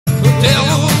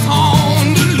Devil's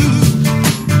on the loose.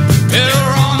 Better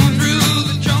run through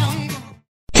the jungle.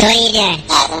 So what are you doing?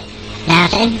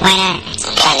 Nothing? Why not?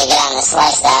 I'm trying to get on this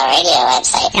Lifestyle Radio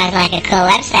website. Sounds like a cool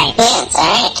website. Yeah, it's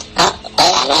alright. Oh, wait,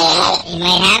 I might have it. You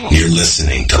might have it. You're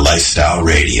listening to Lifestyle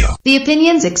Radio. The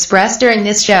opinions expressed during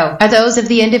this show are those of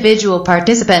the individual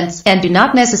participants and do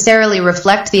not necessarily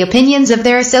reflect the opinions of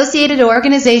their associated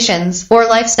organizations or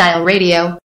Lifestyle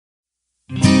Radio.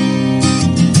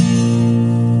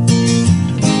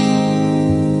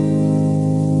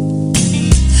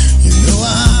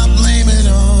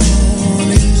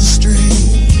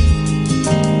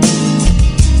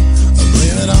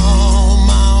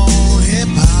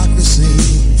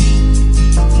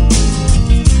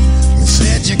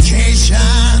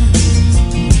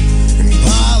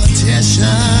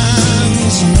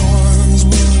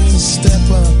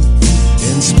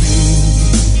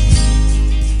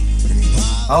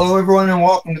 Hello everyone and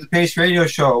welcome to the Pace Radio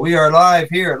Show. We are live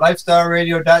here at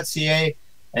lifestyleradio.ca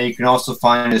and you can also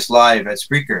find us live at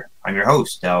Spreaker. I'm your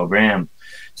host, Al Graham.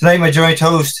 Tonight my joint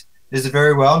host is the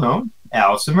very well known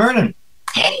Alison Merton.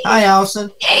 Hey. Hi Alison.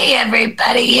 Hey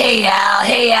everybody. Hey Al.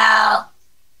 Hey Al.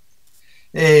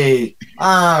 Hey.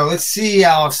 Let's see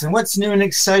Alison. What's new and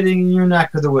exciting in your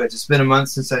neck of the woods? It's been a month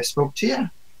since I spoke to you.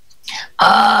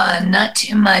 Not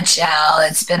too much, Al.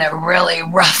 It's been a really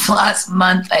rough last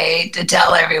month. I hate to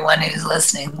tell everyone who's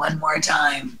listening one more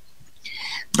time.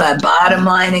 But bottom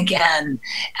line again,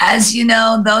 as you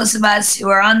know, those of us who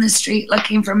are on the street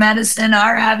looking for medicine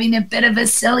are having a bit of a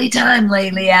silly time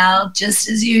lately, Al, just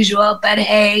as usual. But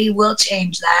hey, we'll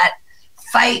change that.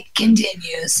 Fight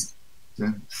continues.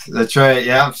 That's right.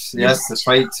 Yes, the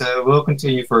fight will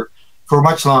continue for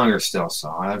much longer still,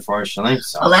 so unfortunately.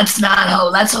 So. Well, let's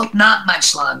hope not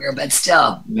much longer, but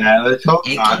still. Yeah, let's hope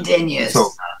it not. continues. Let's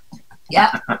hope not.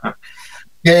 Yeah.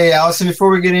 Okay, Alison, before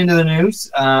we get into the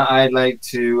news, I'd like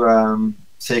to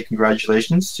say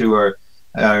congratulations to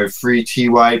our free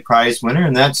TY prize winner,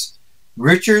 and that's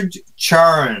Richard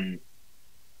Charon.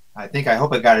 I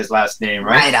hope I got his last name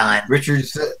right. Right on.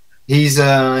 Richard's he's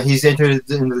entered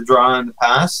into the draw in the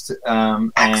past,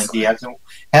 and he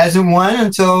hasn't won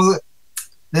until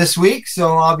this week,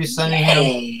 so I'll be sending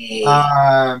him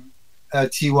a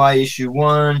TY issue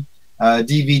 1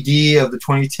 DVD of the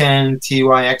 2010 TY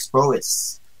Expo.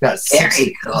 It's got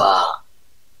very cool.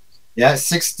 Yeah,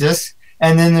 6 discs,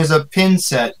 and then there's a pin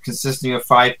set consisting of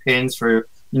 5 pins for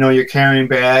your carrying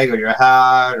bag or your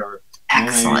hat or.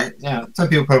 Excellent. Some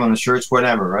people put them on the shirts,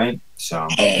 whatever, right? So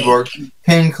we're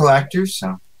pin collectors.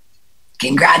 So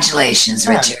congratulations,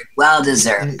 Richard. Well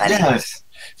deserved, buddy. Yes.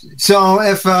 So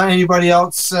if anybody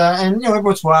else, and every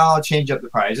once in a while I'll change up the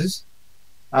prizes.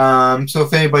 So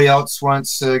if anybody else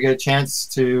wants to get a chance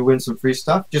to win some free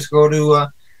stuff, just go to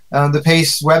the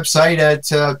Pace website at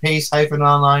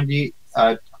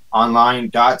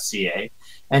pace-online.ca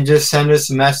and just send us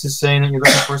a message saying that you're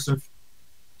looking for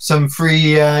some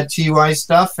free TY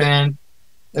stuff, and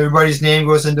everybody's name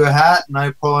goes into a hat, and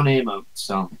I pull a name out.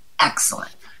 So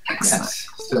excellent. Yes.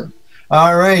 So,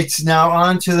 all right, now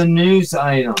on to the news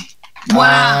item.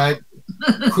 Wow.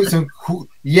 2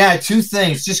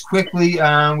 things. Just quickly,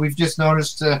 we've just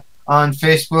noticed on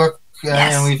Facebook,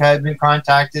 and we've been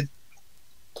contacted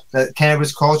that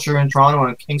cannabis culture in Toronto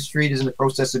on King Street is in the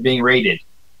process of being raided.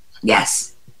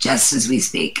 Yes, just as we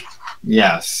speak.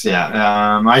 Yes,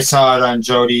 yeah. I saw it on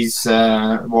Jody's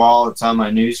wall. It's on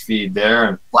my news feed there.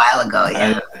 A while ago,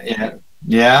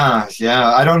 yeah.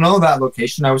 I don't know that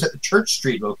location. I was at the Church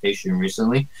Street location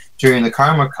recently during the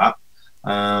Karma Cup,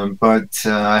 but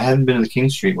I hadn't been to the King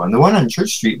Street one. The one on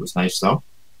Church Street was nice, though.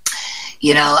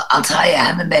 I'll tell you, I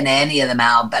haven't been to any of them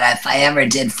out, but if I ever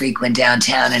did frequent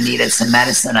downtown and needed some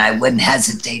medicine, I wouldn't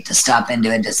hesitate to stop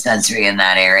into a dispensary in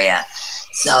that area.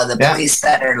 So the police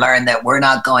better learn that we're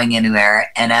not going anywhere.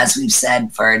 And as we've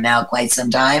said for now quite some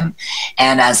time,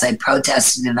 and as I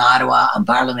protested in Ottawa on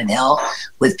Parliament Hill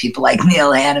with people like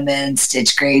Neil Hanneman,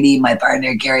 Stitch Grady, my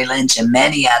partner Gary Lynch, and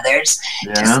many others,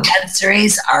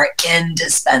 dispensaries are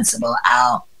indispensable,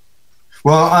 Al.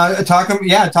 Well, talking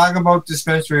about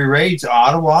dispensary raids,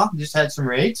 Ottawa just had some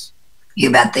raids.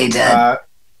 You bet they did.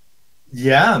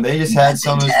 They just had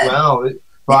some as well.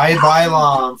 By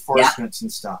law enforcements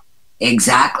and stuff.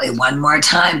 Exactly. One more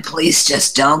time, police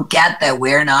just don't get that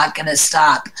we're not going to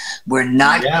stop. We're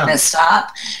not going to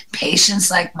stop. Patients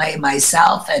like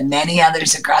myself and many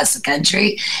others across the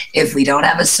country, if we don't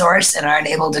have a source and aren't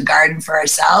able to garden for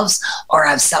ourselves or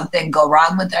have something go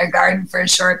wrong with our garden for a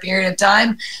short period of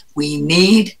time, we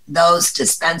need those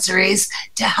dispensaries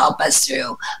to help us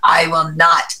through. I will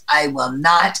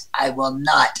not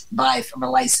buy from a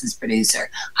licensed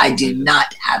producer. I do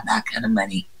not have that kind of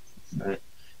money. Right.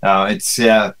 That's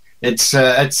a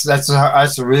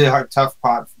really tough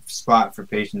spot for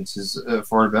patients is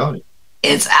affordability.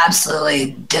 It's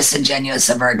absolutely disingenuous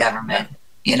of our government.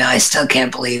 I still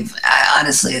can't believe.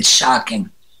 Honestly, it's shocking.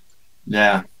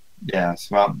 Yeah. Yes.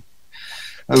 Well,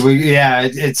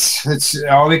 it's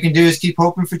all we can do is keep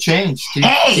hoping for change.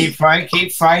 Keep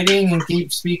fighting and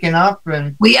keep speaking up.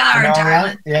 And we are,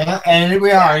 darling. And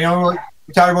we are.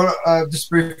 We talked about just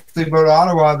briefly about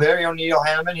Ottawa there. Neil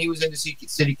Hammond, he was in the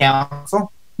city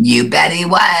council. You bet he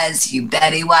was.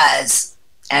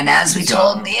 And as we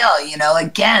told Neil,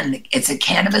 again, it's a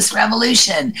cannabis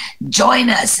revolution. Join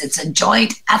us. It's a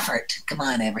joint effort. Come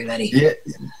on, everybody. Yeah.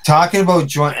 Talking about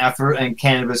joint effort and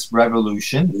cannabis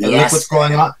revolution. Yes.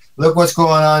 Look what's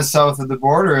going on south of the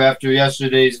border after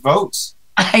yesterday's votes.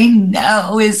 I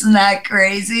know. Isn't that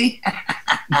crazy?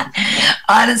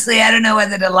 Honestly, I don't know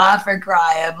whether to laugh or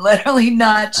cry. I'm literally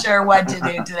not sure what to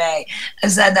do today.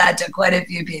 I've said that to quite a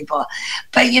few people.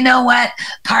 But you know what?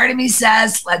 Part of me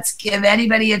says, let's give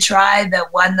anybody a try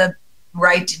that won the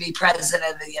right to be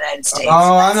president of the United States.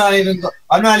 Oh, I'm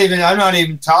not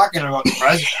even talking about the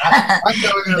president.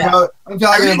 I'm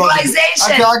talking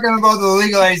about the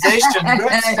legalization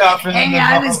good stuff. Hey,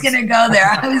 I was gonna go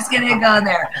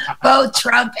there. Both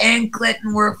Trump and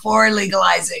Clinton were for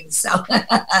legalizing, so I'm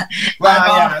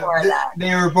all for that.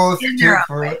 They were both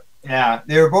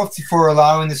they were both for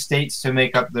allowing the states to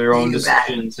make up their own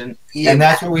decisions, and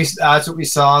that's what we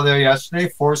saw there yesterday.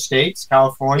 4 states: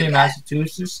 California,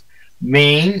 Massachusetts,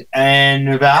 Maine, and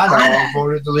Nevada all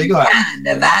voted to legalize. Yeah,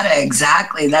 Nevada,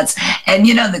 exactly. And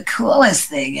the coolest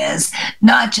thing is,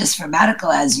 not just for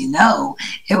medical, as you know,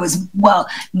 it was,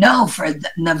 for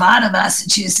Nevada,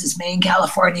 Massachusetts, Maine,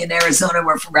 California, and Arizona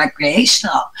were for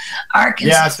recreational.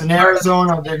 Arkansas. Yes, and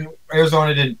Arizona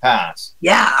didn't pass.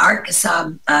 Yeah,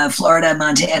 Arkansas, Florida,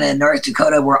 Montana, and North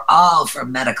Dakota were all for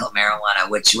medical marijuana,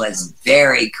 which was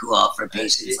very cool for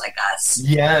patients like us.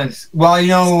 Yes. Well,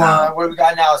 what have we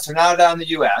got now? So now down in the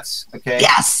U.S., okay?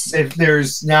 Yes.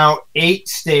 There's now 8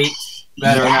 states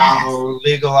that are now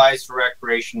legalized for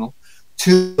recreational.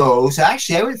 2 of those,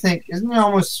 actually, I would think, isn't there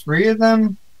almost 3 of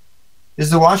them? Is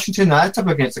the Washington, that's up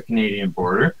against the Canadian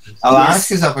border.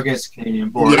 Alaska's up against the Canadian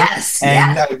border. Yes.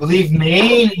 And I believe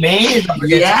Maine is up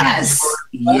against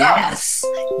the Canadian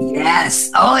border.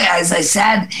 Yes. Oh, as I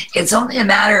said, it's only a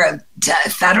matter of,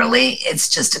 federally, it's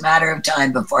just a matter of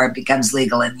time before it becomes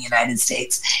legal in the United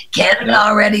States. Canada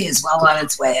already is well on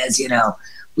its way, as you know.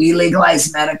 We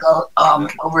legalized medical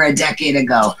over a decade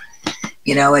ago.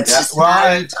 It's just a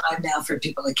matter of time now for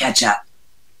people to catch up.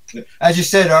 As you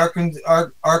said,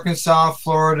 Arkansas,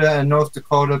 Florida, and North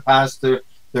Dakota passed their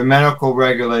medical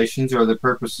regulations or the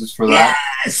purposes for that.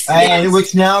 Yes.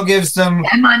 Which now gives them...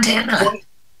 And Montana.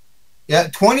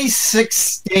 26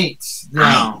 states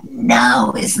now. I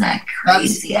know. Isn't that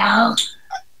crazy, Al?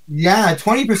 Yeah,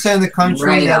 20% of the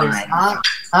country.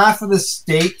 Half of the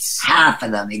states. Half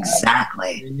of them,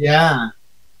 exactly. Yeah.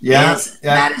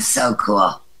 That is so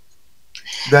cool.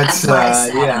 That's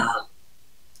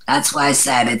why I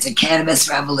said it's a cannabis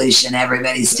revolution.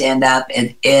 Everybody stand up.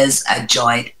 It is a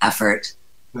joint effort.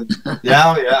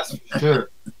 Yes, sure.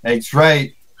 That's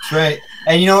right. And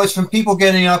it's from people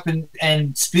getting up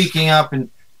and speaking up and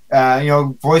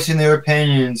voicing their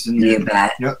opinions, and you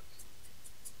bet.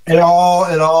 It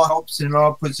all helps and it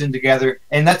all puts in together,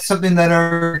 and that's something that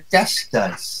our guest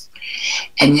does.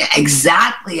 And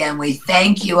exactly, and we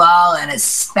thank you all, and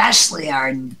especially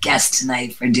our guest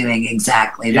tonight for doing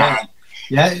exactly that.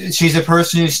 Yeah, she's a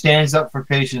person who stands up for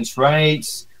patients'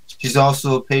 rights. She's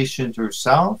also a patient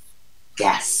herself.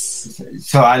 Yes.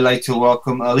 So I'd like to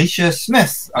welcome Alicia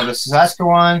Smith of the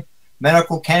Saskatchewan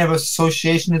Medical Canna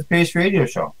Association to the Pace Radio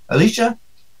Show. Alicia,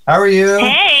 how are you?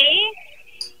 Hey.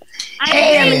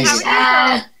 Hey,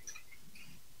 Alicia.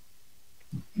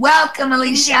 Welcome,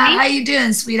 Alicia. How you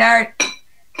doing, sweetheart?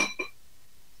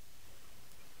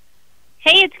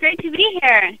 Hey, it's great to be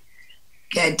here.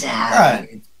 Good to have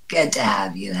you. Good to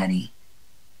have you, honey.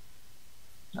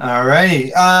 All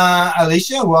right.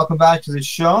 Alicia, welcome back to the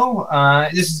show.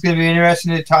 This is going to be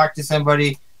interesting to talk to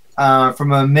somebody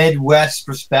from a Midwest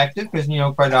perspective, because,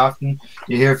 quite often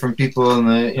you hear from people in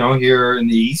the, here in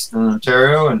the East, in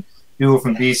Ontario, and people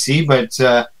from BC, but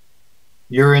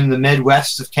you're in the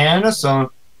Midwest of Canada,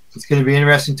 so it's going to be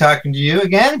interesting talking to you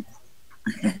again.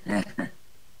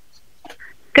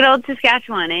 Good old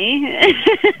Saskatchewan, eh?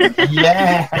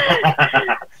 Yeah.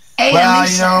 Hey, well,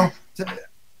 Alicia,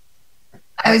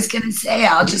 I was going to say,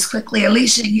 I'll just quickly,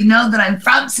 Alicia, you know that I'm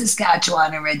from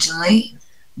Saskatchewan originally.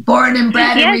 Born and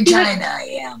bred in Regina,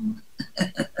 I am.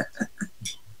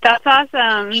 That's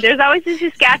awesome. There's always a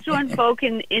Saskatchewan folk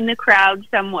in the crowd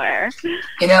somewhere.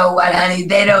 You know what, honey?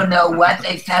 They don't know what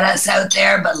they fed us out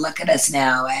there, but look at us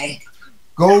now, eh?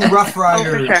 Go Rough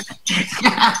Riders. Oh, for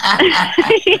sure.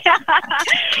 Yeah.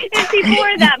 If people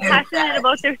were that passionate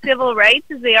about their civil rights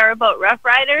as they are about Rough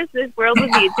Riders, this world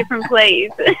would be a different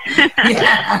place.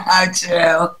 Yeah,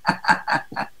 true.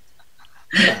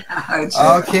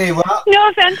 Okay, well. No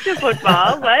offense to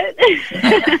football, but.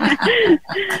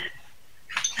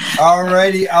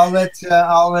 Alrighty, I'll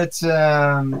let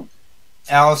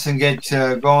Alison get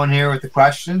going here with the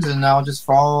questions, and I'll just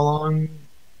follow along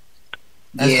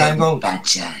as time goes.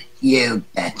 You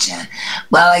betcha.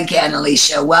 Well, again,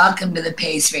 Alicia, welcome to the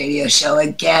Pace Radio Show.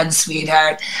 Again,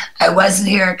 sweetheart, I wasn't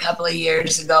here a couple of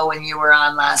years ago when you were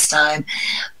on last time,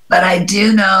 but I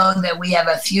do know that we have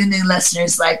a few new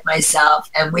listeners like myself,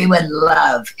 and we would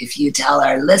love if you tell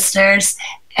our listeners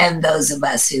and those of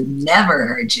us who never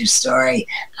heard your story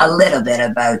a little bit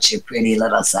about your pretty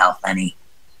little self, honey.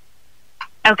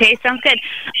 Okay, sounds good.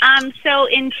 So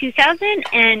in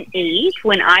 2008,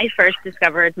 when I first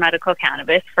discovered medical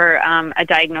cannabis for a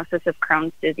diagnosis of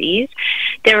Crohn's disease,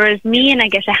 there was me and I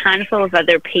guess a handful of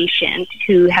other patients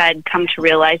who had come to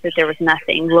realize that there was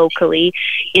nothing locally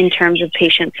in terms of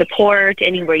patient support,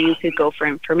 anywhere you could go for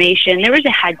information. There was a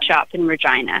head shop in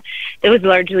Regina that was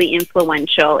largely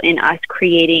influential in us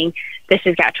creating the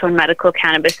Saskatchewan Medical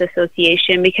Cannabis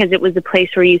Association, because it was a place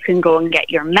where you can go and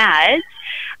get your meds.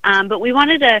 But we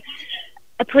wanted a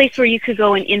place where you could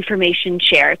go and information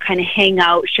share, kind of hang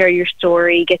out, share your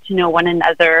story, get to know one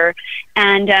another,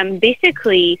 and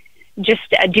basically just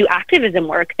do activism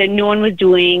work that no one was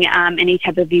doing any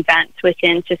type of events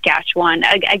within Saskatchewan.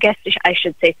 I guess I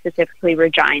should say specifically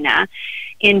Regina,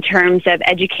 in terms of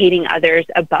educating others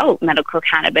about medical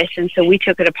cannabis. And so we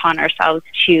took it upon ourselves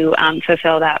to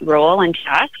fulfill that role and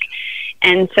task.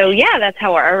 And so, yeah, that's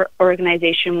how our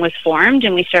organization was formed.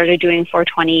 And we started doing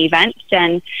 420 events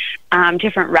and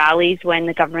different rallies when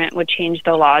the government would change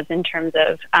the laws in terms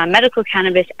of medical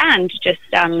cannabis and just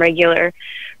regular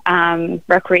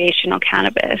recreational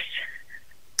cannabis.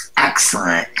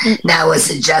 Excellent. Now,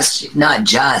 was it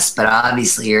but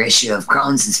obviously your issue of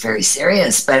Crohn's is very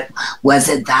serious, but was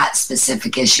it that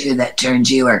specific issue that turned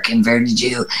you or converted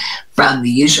you from the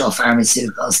usual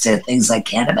pharmaceuticals to things like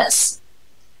cannabis?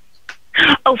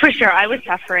 Oh, for sure. I was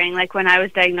suffering. Like when I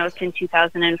was diagnosed in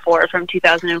 2004, from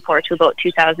 2004 to about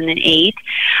 2008,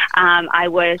 I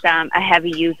was a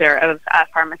heavy user of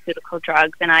pharmaceutical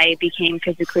drugs, and I became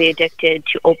physically addicted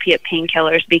to opiate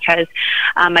painkillers because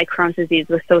my Crohn's disease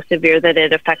was so severe that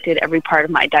it affected every part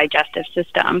of my digestive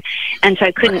system. And so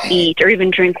I couldn't eat or even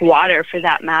drink water, for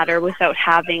that matter, without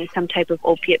having some type of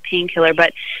opiate painkiller.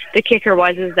 But the kicker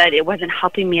was that it wasn't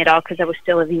helping me at all because I was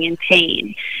still living in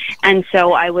pain. And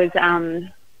so I was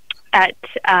at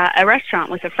a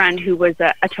restaurant with a friend who was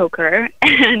a toker,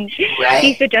 and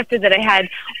he suggested that I had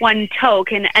one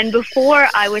toke. And before,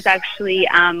 I was actually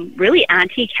really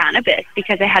anti-cannabis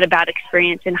because I had a bad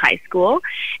experience in high school,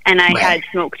 and I had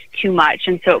smoked too much,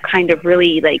 and so it kind of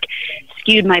really like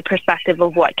skewed my perspective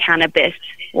of what cannabis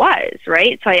was,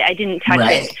 right? So I didn't touch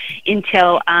it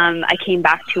until I came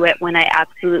back to it when I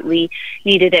absolutely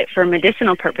needed it for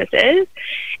medicinal purposes.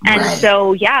 And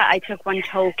so, yeah, I took one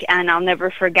toke, and I'll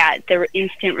never forget the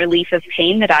instant relief of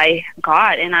pain that I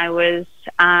got. And I was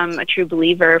a true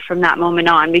believer from that moment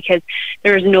on, because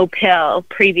there was no pill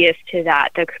previous to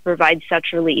that that could provide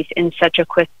such relief in such a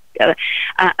quick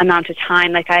amount of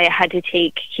time. Like I had to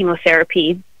take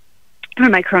chemotherapy for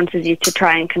my Crohn's disease to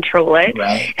try and control it.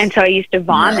 And so I used to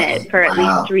vomit for at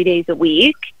least 3 days a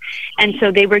week. And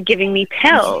so they were giving me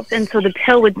pills. And so the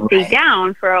pill would stay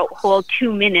down for a whole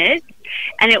 2 minutes,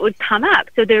 and it would come up.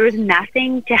 So there was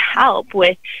nothing to help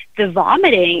with the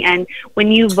vomiting. And when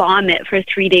you vomit for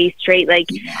 3 days straight, like,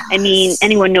 I mean,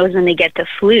 anyone knows when they get the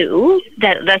flu,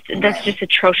 that's just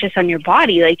atrocious on your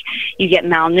body. Like, you get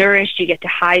malnourished, you get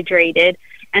dehydrated.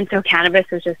 And so cannabis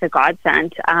was just a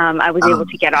godsend. I was able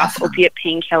to get off opiate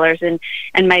painkillers,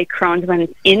 and my Crohn's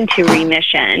went into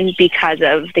remission because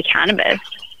of the cannabis.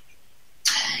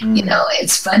 You know,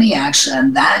 it's funny, actually,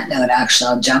 on that note, actually,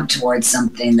 I'll jump towards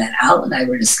something that Al and I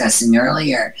were discussing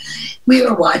earlier. We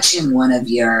were watching one of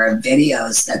your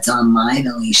videos that's online,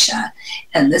 Alicia,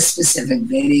 and this specific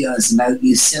video is about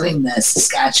you suing the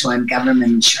Saskatchewan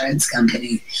Government Insurance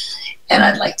Company. And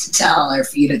I'd like to tell, or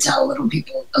for you to tell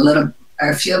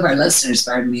a few of our listeners,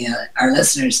 our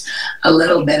listeners, a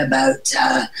little bit about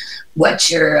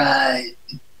what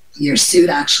your suit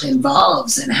actually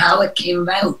involves and how it came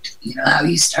about, you know, how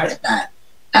you started that.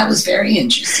 That was very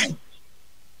interesting.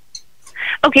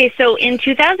 Okay, so in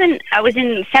 2000, I was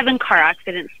in 7 car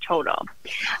accidents total.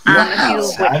 Wow. A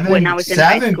few of which when I was in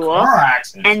high school. Car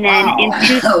accidents. And then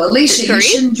Wow. Alicia, Sorry? you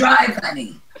shouldn't drive,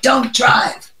 honey. Don't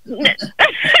drive. No, they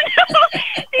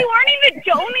weren't even.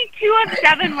 Only 2 of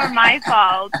 7 were my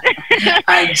fault.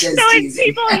 I'm just so it's teasing.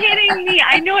 people hitting me.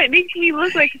 I know it makes me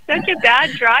look like such a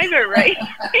bad driver, right?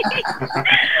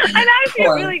 I'm actually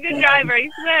a really good driver, I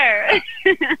swear.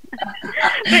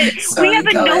 But Sorry, we have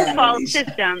a go ahead, no-fault Alicia.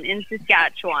 system in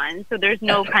Saskatchewan, so there's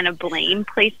no kind of blame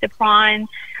placed upon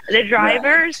the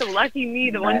driver. Right. So lucky me,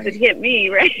 the ones that hit me,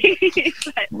 right?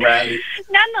 But Right.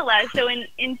 nonetheless, so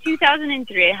in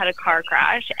 2003, I had a car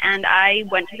crash, and I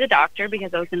went to the doctor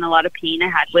because I was in a lot of pain. I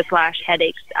had whiplash,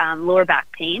 headaches, lower back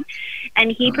pain,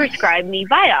 and he prescribed me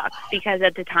Vioxx because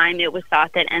at the time it was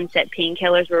thought that NSAID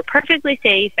painkillers were perfectly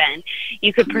safe and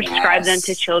you could prescribe them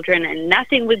to children and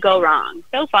nothing would go wrong.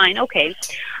 So fine, okay.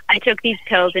 I took these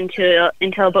pills until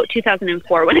about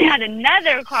 2004 when I had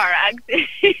another car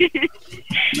accident.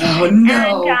 Oh,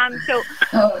 no. And so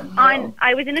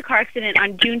I was in a car accident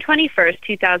on June 21st,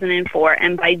 2004,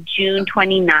 and by June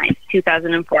 29th,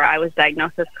 2004, I was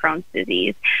diagnosed with Crohn's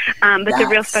disease. But the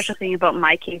real special thing about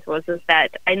my case was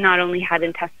that I not only had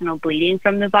intestinal bleeding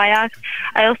from the Vioxx,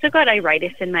 I also got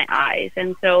iritis in my eyes.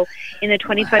 And so in the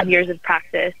 25 years of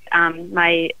practice,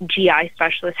 my GI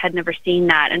specialist had never seen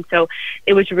that. And so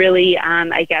it was really,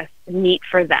 I guess, neat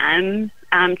for them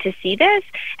to see this,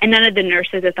 and none of the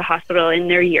nurses at the hospital in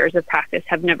their years of practice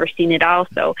have never seen it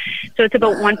also. So it's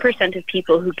about 1% of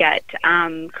people who get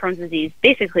Crohn's disease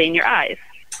basically in your eyes.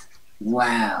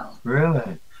 Wow.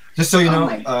 Really? Just so you know,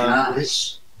 my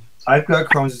gosh. I've got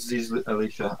Crohn's disease,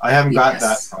 Alicia. I haven't got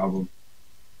that problem,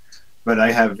 but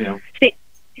I have, See,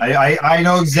 I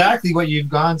know exactly what you've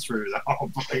gone through.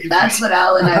 That's what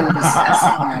Al and I were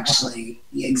discussing, actually.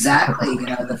 Exactly.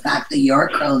 The fact that your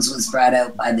Crohn's was brought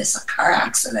out by this car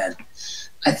accident.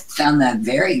 I found that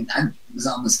I was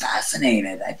almost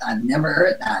fascinated. I've never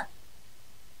heard that.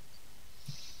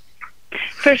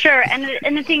 For sure,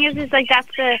 and the thing is like that's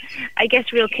the, I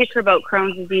guess, real kicker about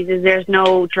Crohn's disease is there's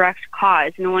no direct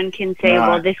cause. No one can say,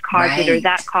 well, this caused it or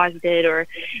that caused it, or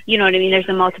you know what I mean. There's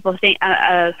a multiple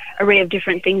array of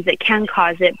different things that can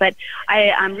cause it. But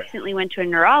I recently went to a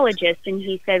neurologist, and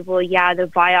he said, well, yeah, the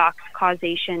Vioxx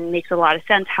causation makes a lot of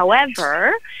sense.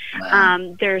 However,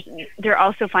 they're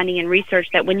also finding in research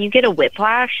that when you get a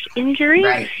whiplash injury,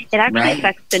 it actually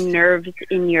affects the nerves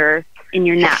in your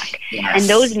neck. And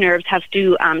those nerves have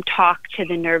to talk to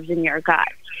the nerves in your gut.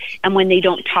 And when they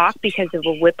don't talk because of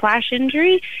a whiplash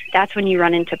injury, that's when you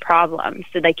run into problems.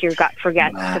 So like your gut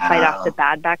forgets to fight off the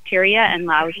bad bacteria and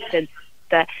allows the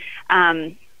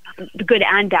good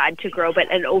and bad to grow,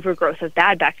 but an overgrowth of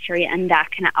bad bacteria, and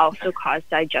that can also cause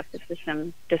digestive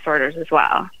system disorders as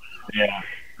well. Yeah.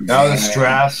 No, the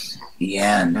stress.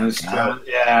 Yeah, no stress.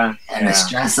 Yeah. And the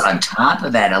stress on top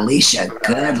of that. Alicia,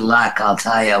 good luck. I'll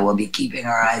tell you, we'll be keeping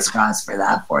our eyes crossed for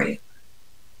that for you.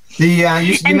 You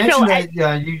mentioned that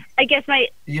I guess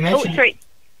you mentioned. Oh, sorry.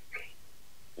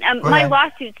 My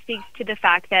lawsuit speaks to the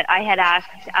fact that I had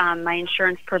asked my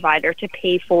insurance provider to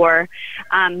pay for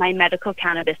my medical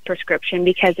cannabis prescription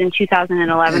because in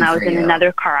 2011 I was in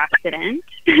another car accident.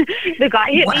 The guy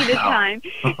hit me this time.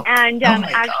 And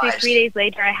actually 3 days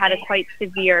later I had a quite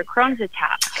severe Crohn's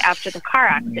attack after the car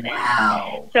accident.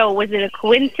 Wow. So was it a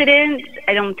coincidence?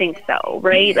 I don't think so,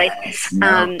 right?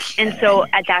 And so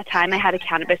at that time I had a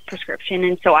cannabis prescription,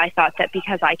 and so I thought that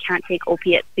because I can't take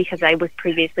opiates because I was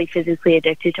previously physically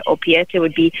addicted to opiates, it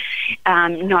would be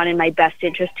not in my best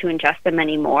interest to ingest them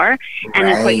anymore. And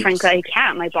then quite frankly, I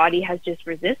can't. My body has just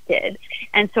resisted.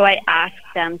 And so I asked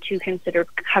them to consider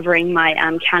covering my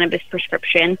cannabis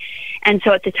prescription. And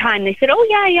so at the time they said, oh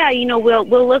yeah,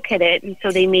 we'll look at it. And so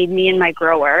they made me and my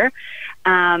grower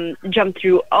jump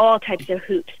through all types of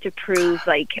hoops to prove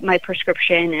like my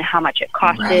prescription and how much it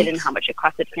costed and how much it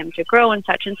costed for him to grow and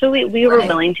such. And so we were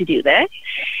willing to do this.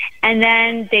 And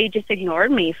then they just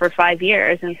ignored me for 5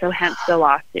 years, and so hence the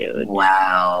lawsuit.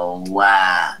 Wow.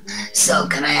 So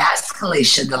can I ask,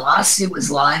 Alicia, the lawsuit was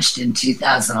launched in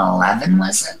 2011,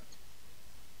 was it?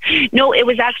 No, it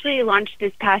was actually launched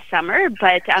this past summer,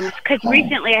 but because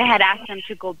recently I had asked them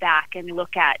to go back and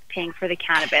look at paying for the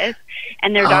cannabis,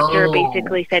 and their doctor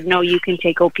basically said, no, you can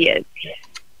take opiates.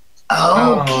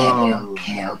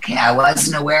 Okay. I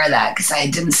wasn't aware of that because I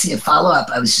didn't see a follow-up.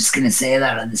 I was just going to say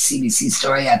that on the CBC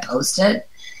story I posted.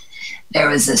 There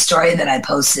was a story that I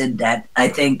posted that I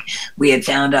think we had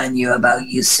found on you about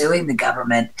you suing the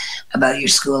government about your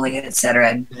schooling, et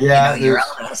cetera, your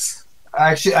illness.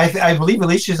 Actually, I believe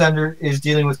Alicia is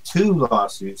dealing with 2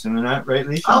 lawsuits. Am I not right,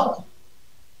 Alicia? Oh.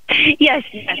 Yes.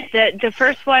 The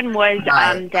first one was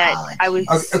that I was.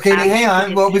 Okay, hang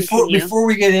on. Well, before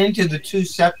we get into the two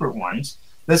separate ones,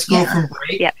 let's go from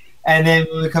break. Yep. And then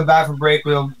when we come back from break,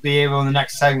 we'll be able in the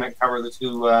next segment cover the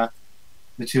two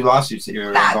lawsuits that you're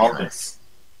involved in.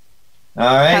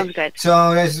 All right. Sounds good. So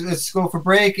let's go for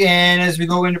break, and as we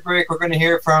go into break, we're going to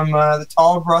hear from the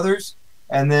Tall brothers,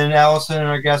 and then Alison and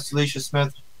our guest Alicia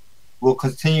Smith will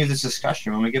continue this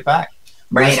discussion when we get back.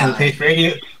 You're listening to Pace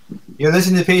Radio. You're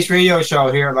listening to the Pace Radio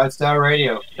Show here at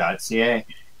lifestyleradio.ca.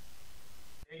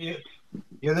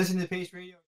 You're listening to Pace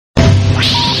Radio.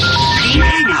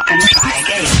 Hang up and try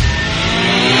again.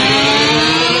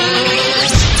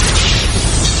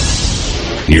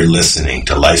 You're listening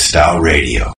to Lifestyle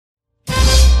Radio.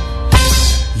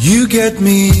 You get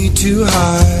me too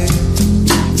high.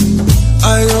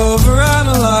 I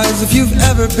overanalyze. If you've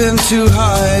ever been too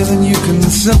high, then you can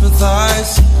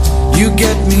sympathize. You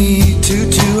get me too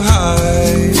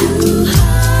high.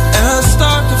 And I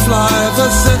start to fly. If I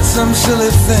said some silly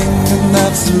thing, and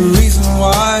that's the reason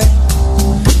why.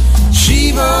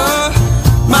 Shiva,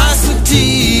 my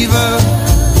sativa,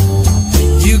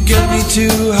 you get me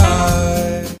too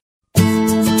high.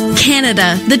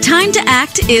 Canada, the time to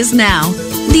act is now.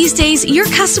 These days, your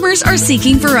customers are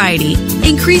seeking variety.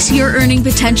 Increase your earning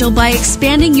potential by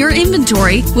expanding your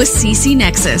inventory with CC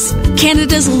Nexus,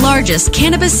 Canada's largest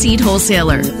cannabis seed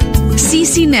wholesaler.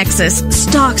 CC Nexus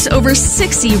stocks over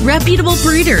 60 reputable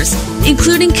breeders,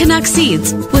 including Canuck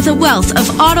seeds, with a wealth of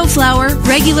autoflower,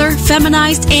 regular,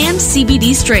 feminized, and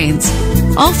CBD strains.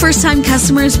 All first-time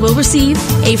customers will receive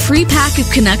a free pack of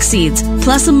Canuck seeds,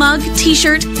 plus a mug,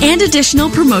 t-shirt, and additional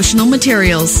promotional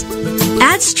materials.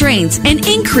 Add strains and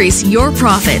increase your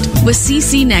profit with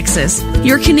CC Nexus,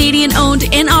 your Canadian-owned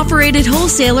and operated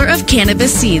wholesaler of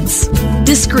cannabis seeds.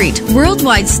 Discreet,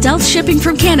 worldwide stealth shipping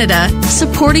from Canada,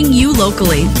 supporting you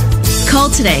locally. Call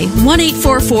today,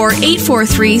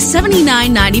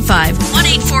 1-844-843-7995,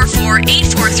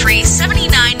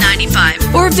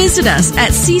 1-844-843-7995, or visit us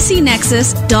at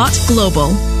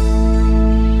ccnexus.global.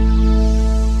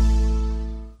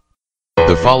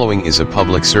 The following is a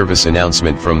public service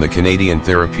announcement from the Canadian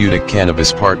Therapeutic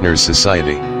Cannabis Partners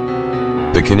Society.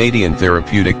 The Canadian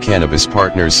Therapeutic Cannabis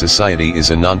Partners Society is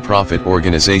a non-profit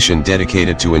organization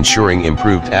dedicated to ensuring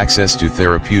improved access to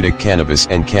therapeutic cannabis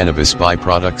and cannabis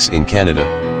byproducts in Canada.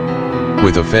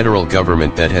 With a federal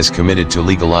government that has committed to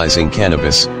legalizing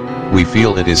cannabis, we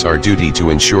feel it is our duty to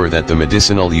ensure that the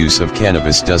medicinal use of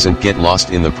cannabis doesn't get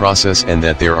lost in the process and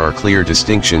that there are clear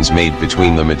distinctions made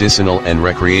between the medicinal and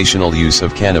recreational use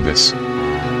of cannabis.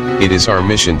 It is our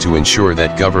mission to ensure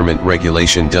that government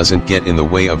regulation doesn't get in the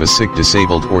way of a sick,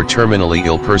 disabled, or terminally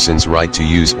ill person's right to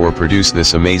use or produce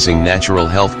this amazing natural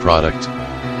health product.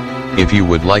 If you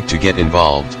would like to get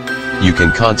involved, you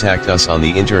can contact us on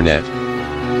the internet,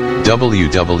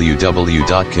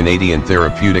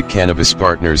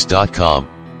 www.canadiantherapeuticCannabisPartners.com,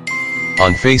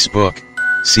 on Facebook,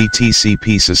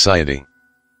 CTCP Society,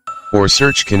 or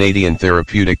search Canadian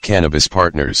Therapeutic Cannabis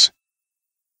Partners.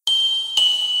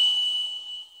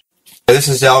 This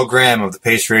is Al Graham of the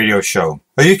Pace Radio Show.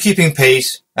 Are you keeping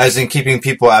pace, as in keeping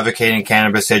people advocating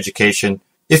cannabis education?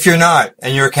 If you're not,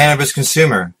 and you're a cannabis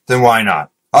consumer, then why not?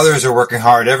 Others are working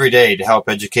hard every day to help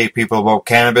educate people about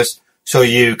cannabis so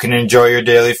you can enjoy your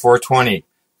daily 420.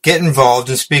 Get involved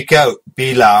and speak out.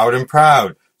 Be loud and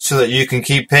proud so that you can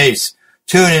keep pace.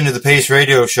 Tune into the Pace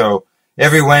Radio Show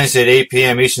every Wednesday at 8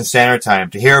 p.m. Eastern Standard Time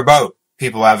to hear about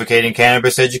people advocating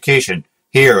cannabis education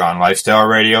here on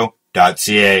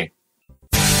lifestyleradio.ca.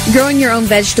 Growing your own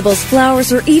vegetables,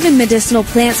 flowers, or even medicinal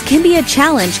plants can be a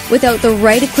challenge without the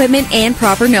right equipment and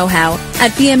proper know-how.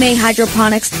 At BMA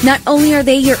Hydroponics, not only are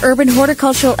they your urban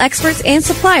horticultural experts and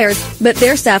suppliers, but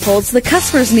their staff holds the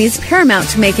customer's needs paramount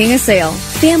to making a sale.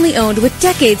 Family-owned with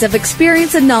decades of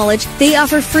experience and knowledge, they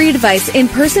offer free advice in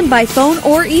person, by phone,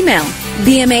 or email.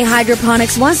 BMA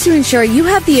Hydroponics wants to ensure you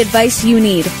have the advice you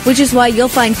need, which is why you'll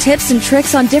find tips and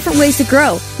tricks on different ways to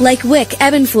grow, like wick,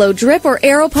 ebb and flow, drip, or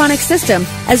aeroponic system,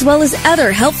 as well as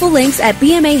other helpful links at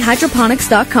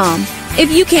bmahydroponics.com.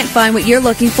 If you can't find what you're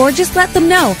looking for, just let them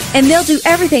know, and they'll do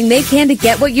everything they can to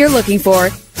get what you're looking for.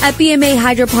 At BMA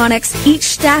Hydroponics, each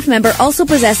staff member also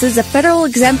possesses a federal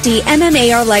exemptee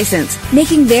MMAR license,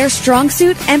 making their strong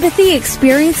suit empathy,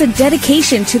 experience, and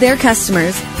dedication to their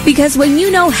customers. Because when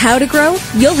you know how to grow,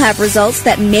 you'll have results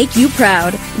that make you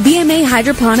proud. BMA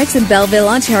Hydroponics in Belleville,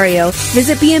 Ontario.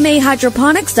 Visit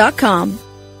bmahydroponics.com.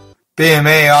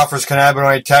 BMA offers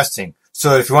cannabinoid testing,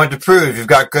 so if you want to prove you've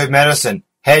got good medicine,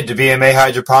 head to BMA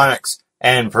Hydroponics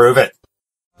and prove it.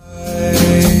 Hey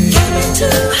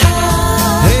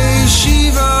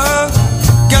Shiva,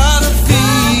 got a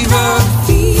fever.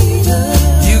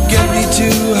 You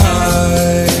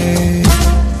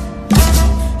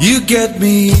get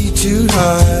me too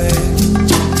high.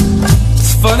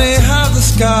 It's funny how the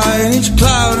sky and each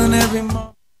cloud and every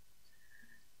moment.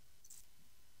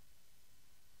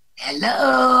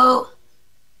 Hello.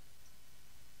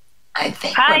 I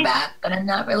think we're back, but I'm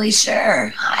not really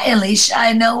sure. Hi, Alicia.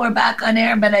 I know we're back on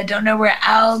air, but I don't know where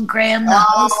Al Graham, the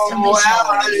host of the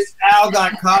show, is. Al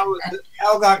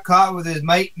got caught with his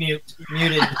mic muted.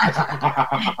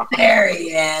 There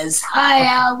he is. Hi,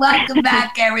 Al. Welcome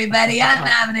back, everybody. I'm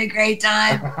having a great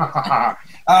time. Oh,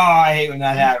 I hate when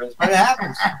that happens, but it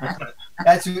happens.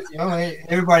 That's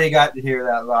everybody got to hear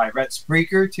that live. At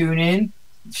Spreaker, tune in.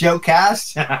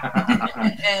 Showcast.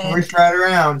 We're spread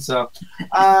around, so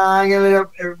I'm gonna let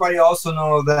everybody also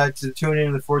know that to tune in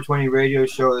to the 420 radio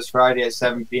show this Friday at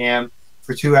 7 p.m.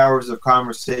 for 2 hours of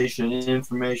conversation and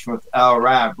information with Al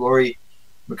Rapp, Lori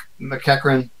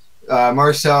McEachran,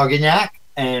 Marcel Gignac,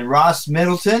 and Ross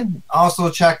Middleton. Also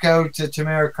check out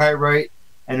Tamara Cartwright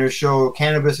and her show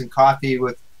Cannabis and Coffee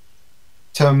with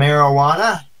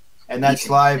Tamarawana. And that's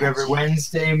live every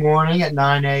Wednesday morning at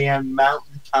 9 a.m.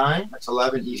 Mountain Time. That's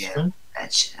 11 Eastern. Yeah,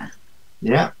 gotcha.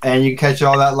 Yeah, and you can catch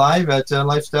all that live at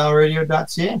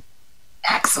lifestyleradio.ca.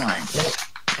 Excellent.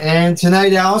 And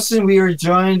tonight, Alison, we are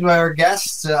joined by our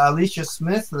guest, Alicia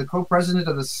Smith, the co-president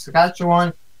of the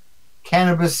Saskatchewan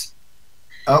Cannabis.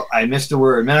 Oh, I missed a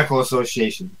word. Medical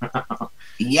Association.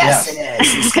 Yes, it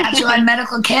is. Saskatchewan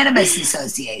Medical Cannabis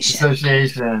Association. I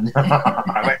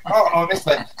missed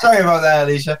that. Sorry about that,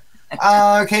 Alicia.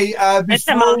 Okay,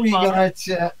 before we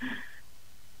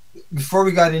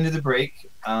got into the break,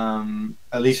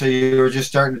 Alicia, you were just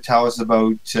starting to tell us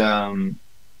about a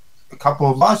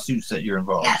couple of lawsuits that you're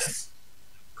involved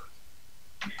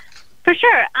in. For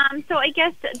sure. So I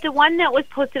guess the one that was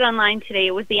posted online today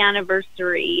was the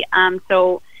anniversary.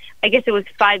 So I guess it was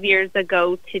 5 years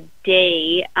ago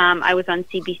today. I was on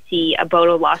CBC about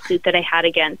a lawsuit that I had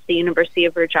against the University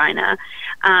of Regina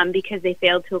because they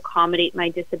failed to accommodate my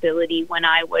disability when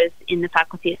I was in the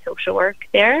Faculty of Social Work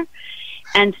there.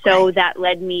 And so that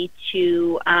led me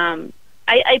to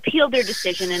I appealed their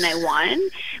decision and I won,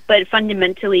 but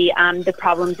fundamentally the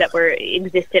problems that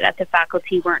existed at the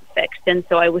faculty weren't fixed, and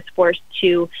so I was forced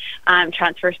to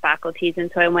transfer faculties,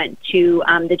 and so I went to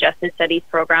the Justice Studies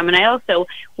program, and I also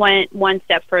went one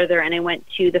step further and I went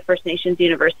to the First Nations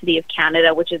University of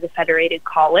Canada, which is a federated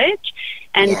college,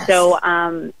 and so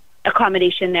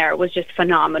accommodation there was just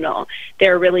phenomenal.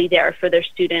 They're really there for their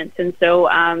students, and so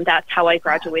that's how I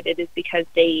graduated, is because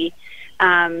they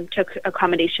took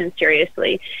accommodation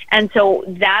seriously. And so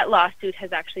that lawsuit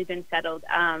has actually been settled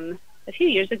a few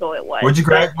years ago. It was. Where'd you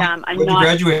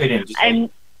graduate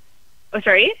in?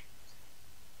 Sorry?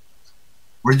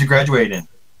 Where did you graduate in?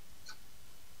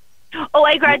 Oh,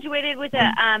 I graduated with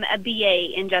a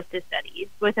BA in Justice Studies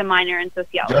with a minor in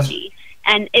Sociology.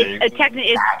 And it's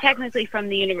technically from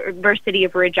the University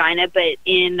of Regina, but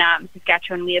in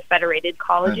Saskatchewan we have federated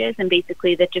colleges, and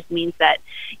basically that just means that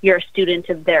you're a student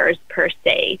of theirs per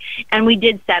se. And we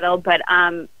did settle, but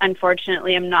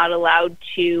unfortunately I'm not allowed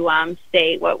to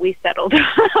say what we settled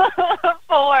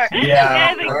for.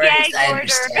 Yeah, I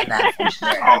understand that for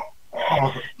sure.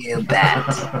 You bet.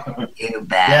 You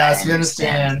bet. Yes, you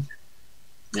understand.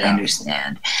 I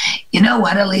understand. You know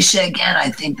what, Alicia, again, I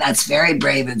think that's very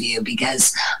brave of you,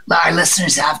 because our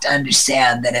listeners have to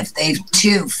understand that if they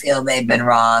too feel they've been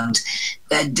wronged,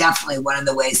 then definitely one of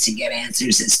the ways to get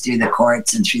answers is through the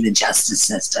courts and through the justice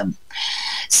system.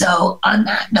 So on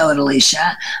that note,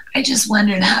 Alicia, I just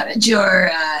wondered, how did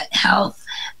your health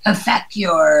affect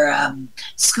your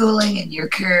schooling and your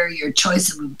career, your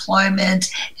choice of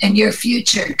employment, and your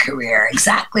future career?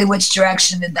 Exactly which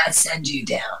direction did that send you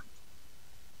down?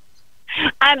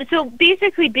 So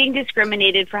basically, being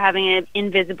discriminated for having an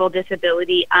invisible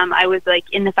disability, I was like,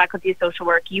 in the Faculty of Social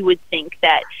Work, you would think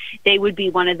that they would be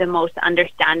one of the most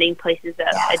understanding places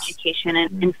of education,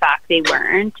 and in fact they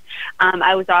weren't.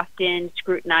 I was often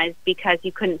scrutinized because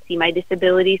you couldn't see my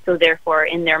disability, so therefore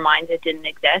in their minds it didn't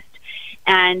exist.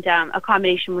 And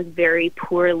accommodation was very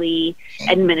poorly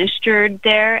administered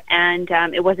there, and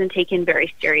it wasn't taken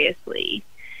very seriously.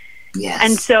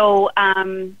 And so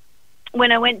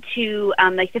when I went to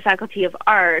like the Faculty of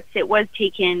Arts, it was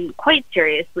taken quite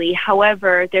seriously.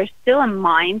 However, there's still a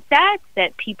mindset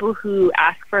that people who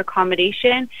ask for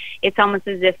accommodation, it's almost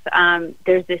as if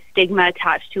there's this stigma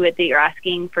attached to it that you're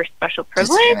asking for special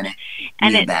privilege.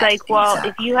 And it's like, well,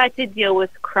 if you had to deal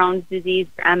with Crohn's disease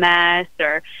or MS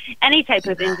or any type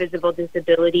of invisible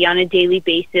disability on a daily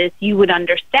basis, you would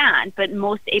understand. But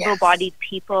most able-bodied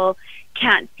people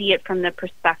can't see it from the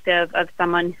perspective of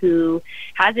someone who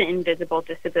has an invisible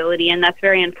disability, and that's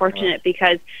very unfortunate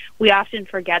because we often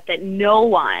forget that no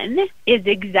one is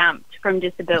exempt from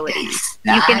disability.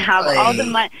 Exactly. You can have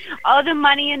all the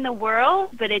money in the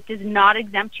world, but it does not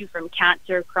exempt you from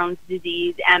cancer, Crohn's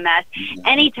disease, MS,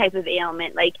 any type of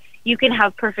ailment. Like, you can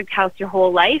have perfect health your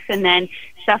whole life and then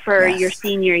suffer your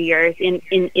senior years in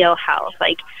ill health.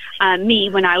 Like me,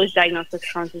 when I was diagnosed with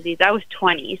Crohn's disease, I was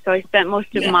 20. So I spent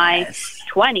most of my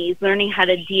 20s learning how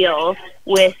to deal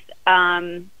with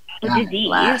a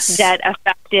disease that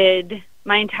affected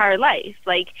my entire life.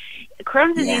 Like,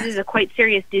 Crohn's disease is a quite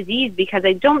serious disease because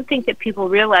I don't think that people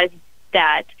realize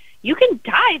that you can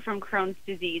die from Crohn's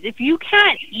disease if you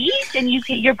can't eat and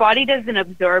your body doesn't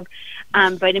absorb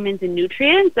vitamins and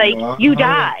nutrients. Like, you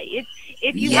die.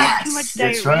 If you have too much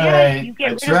diarrhea, you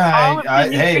get rid of all of the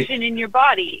nutrition in your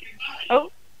body.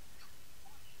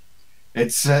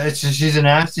 She's a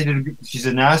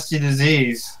nasty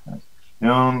disease. You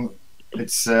know,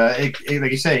 it's like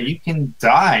you say, you can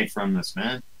die from this,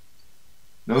 man.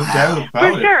 No doubt about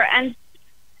it. For sure.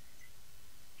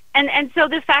 And so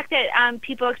the fact that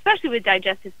people, especially with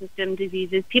digestive system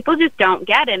diseases, people just don't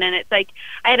get it. And it's like,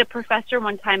 I had a professor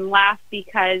one time laugh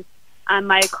because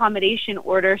my accommodation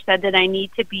order said that I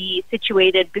need to be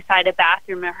situated beside a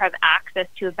bathroom or have access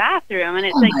to a bathroom. And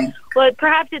it's well,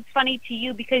 perhaps it's funny to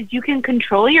you because you can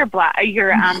control your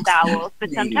bowels, but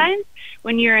sometimes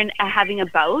when you're having a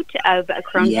bout of a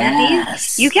Crohn's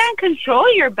disease, you can't control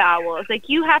your bowels. Like,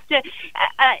 you have to,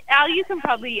 Al, you can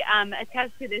probably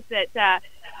attest to this, that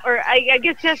or I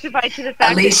guess testify to the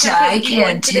fact Alicia, that I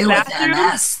can too with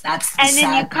MS. That's the and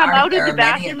then you come out of the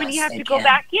bathroom and you have to go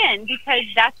back in because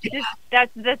that's the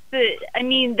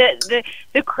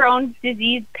the Crohn's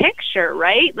disease picture,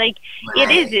 right? Like,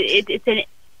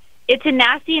 it's a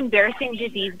nasty, embarrassing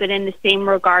disease, but in the same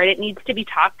regard, it needs to be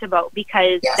talked about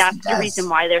because that's the reason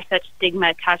why there's such stigma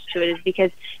attached to it, is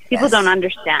because people don't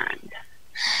understand.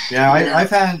 Yeah,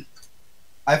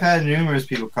 I've had numerous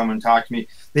people come and talk to me.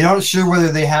 They aren't sure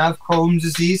whether they have Crohn's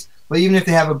disease, but even if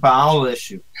they have a bowel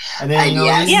issue, and then you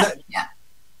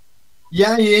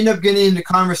end up getting into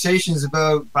conversations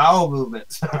about bowel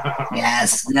movements.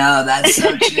 Yes, no, that's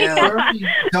so true.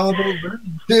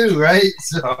 Too, right?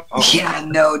 So yeah,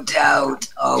 no doubt.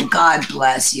 Oh, God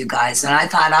bless you guys. And I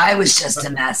thought I was just a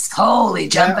mess. Holy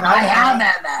jumping, I have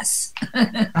MS.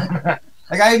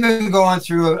 Like, I've been going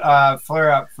through a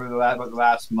flare-up for the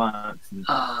last month. And,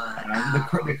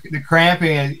 the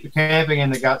cramping in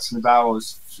the guts and the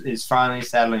bowels is finally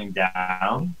settling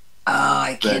down. Oh,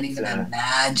 I can't even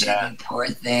imagine. Poor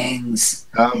things.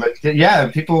 But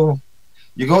people,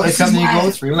 it's something you go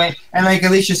through. And like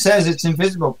Alicia says, it's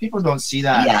invisible. People don't see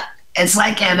that. Yeah. It's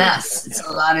like MS. It's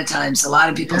a lot of times. A lot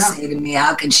of people say to me,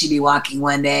 how can she be walking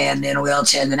one day and in a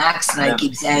wheelchair the next? And I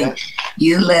keep saying,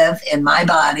 you live in my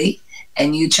body,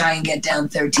 and you try and get down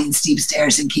 13 steep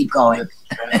stairs and keep going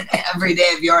every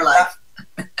day of your life.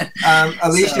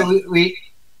 Alicia,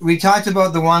 we talked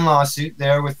about the one lawsuit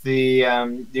there with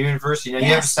the university. Now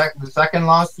you have the second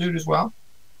lawsuit as well?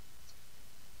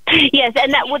 Yes,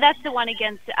 and that's the one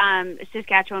against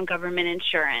Saskatchewan government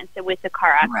insurance with the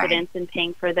car accidents and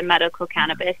paying for the medical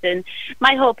cannabis. And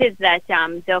my hope is that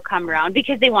they'll come around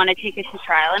because they want to take it to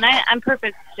trial. And I'm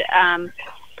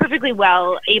perfectly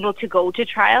well able to go to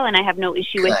trial, and I have no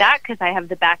issue with that because I have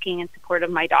the backing and support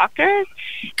of my doctors.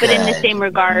 But in the same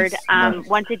regard,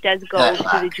 once it does go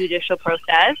through the judicial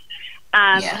process,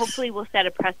 hopefully we'll set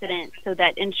a precedent so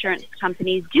that insurance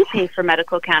companies do pay for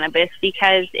medical cannabis,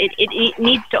 because it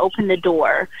needs to open the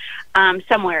door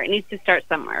somewhere. It needs to start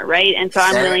somewhere, right? And so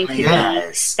I'm willing to be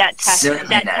that test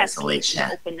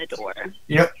to open the door.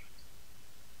 Yep.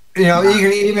 You know,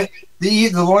 even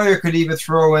the lawyer could even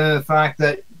throw in the fact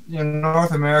that, you know,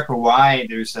 North America wide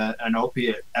there's an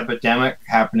opiate epidemic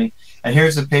happening, and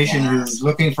here's a patient who's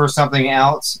looking for something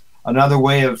else, another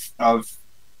way of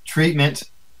treatment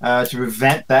to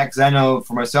prevent that. Because I know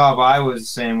for myself, I was the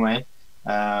same way.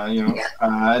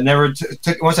 I never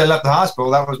took. Once I left the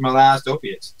hospital, that was my last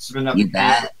opiates. It's been nothing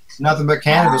but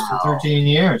cannabis for 13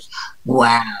 years.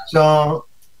 Wow. So,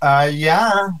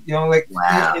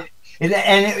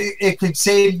 it could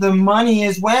save them money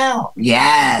as well.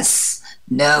 Yes,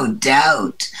 no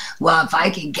doubt. Well, if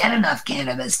I can get enough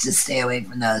cannabis to stay away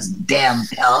from those damn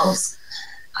pills,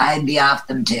 I'd be off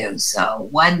them too. So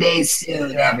one day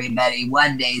soon, everybody,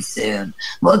 one day soon.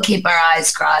 We'll keep our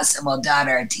eyes crossed and we'll dot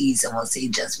our T's and we'll see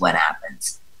just what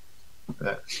happens.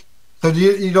 So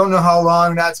you don't know how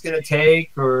long that's going to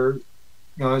take, or,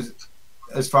 you know,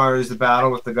 as far as the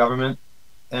battle with the government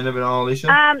end of it all,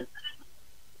 Alicia?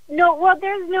 No, well,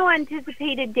 there's no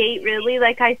anticipated date, really.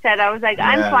 Like I said, I was like,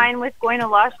 I'm fine with going to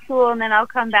law school, and then I'll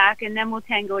come back, and then we'll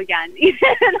tango again. You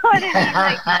know what I mean?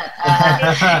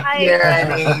 Like, you're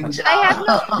an angel. I have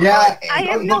no, I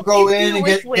have no go issue in and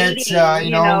with get waiting, just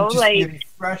like, get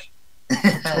fresh,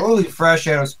 totally fresh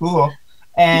out of school,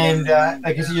 and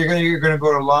like I said, you're gonna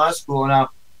go to law school now.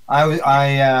 I was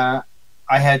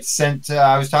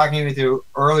talking with you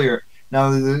earlier. Now,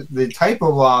 the type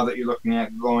of law that you're looking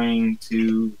at going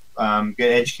to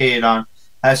get educated on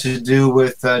has to do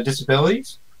with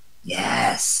disabilities?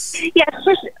 Yes. Yes,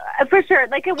 for sure.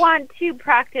 Like, I want to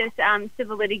practice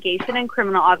civil litigation and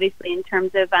criminal, obviously, in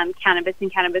terms of cannabis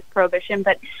and cannabis prohibition.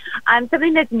 But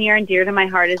something that's near and dear to my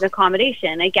heart is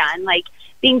accommodation. Again, like,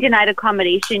 being denied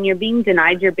accommodation, you're being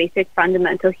denied your basic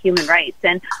fundamental human rights.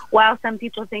 And while some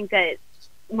people think that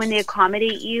when they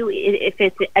accommodate you, if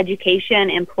it's education,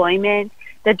 employment,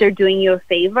 that they're doing you a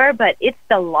favor, but it's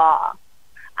the law.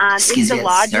 It's the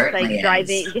law, just like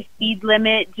driving the speed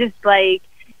limit, just like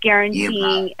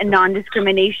guaranteeing a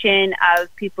non-discrimination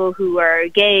of people who are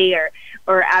gay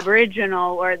or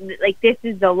Aboriginal, or like, this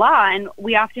is the law, and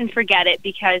we often forget it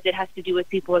because it has to do with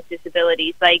people with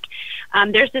disabilities. Like,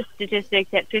 there's a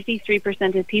statistic that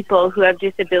 53% of people who have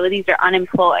disabilities are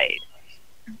unemployed.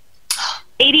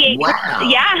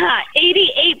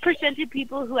 88% of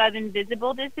people who have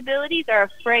invisible disabilities are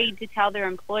afraid to tell their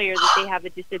employer that they have a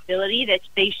disability that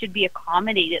they should be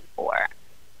accommodated for.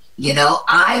 You know,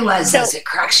 I was, as a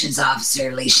corrections officer,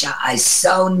 Alicia, I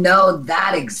so know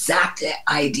that exact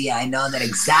idea. I know that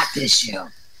exact issue.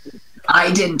 I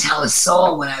didn't tell a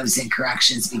soul when I was in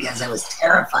corrections because I was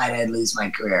terrified I'd lose my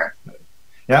career.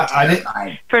 Yeah,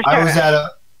 terrified.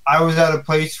 I was at a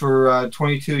place for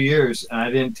 22 years, and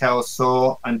I didn't tell a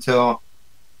soul until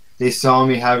they saw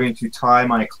me having to tie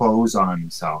my clothes on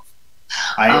myself.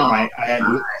 I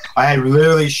had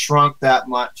literally shrunk that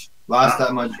much, lost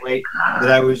that much weight, that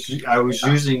I was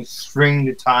using string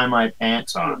to tie my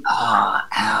pants on.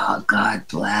 Oh, God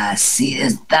bless. See,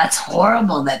 that's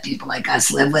horrible that people like us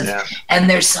live with. Yeah. And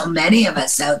there's so many of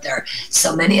us out there,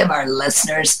 so many of our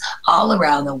listeners all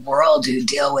around the world who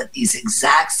deal with these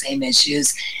exact same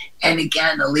issues. And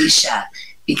again, Alicia,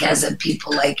 because of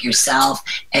people like yourself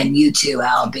and you too,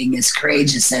 Al, being as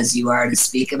courageous as you are to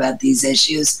speak about these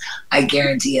issues, I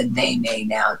guarantee you they may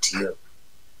now too.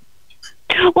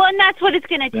 Well, and that's what it's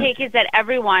going to take, is that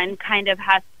everyone kind of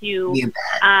has to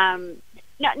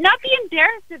not be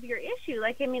embarrassed of your issue.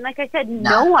 Like, I mean, like I said,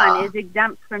 no one is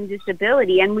exempt from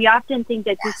disability. And we often think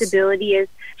that disability is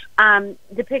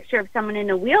the picture of someone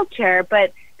in a wheelchair,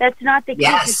 but that's not the case.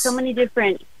 There's so many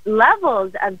different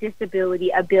levels of disability,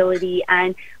 ability,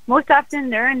 and most often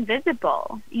they're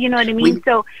invisible. You know what I mean?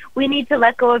 So we need to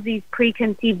let go of these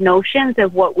preconceived notions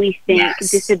of what we think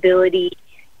disability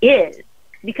is.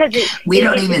 Because we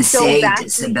don't even say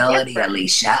disability,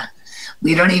 Alicia.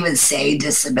 We don't even say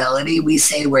disability. We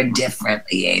say we're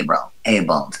differently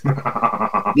abled.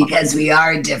 Because we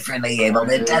are differently abled.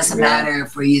 It doesn't matter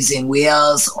if we're using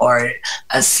wheels or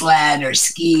a sled or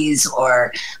skis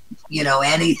or, you know,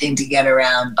 anything to get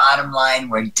around. Bottom line,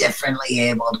 we're differently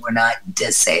abled. We're not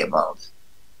disabled.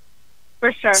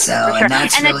 For sure. So, and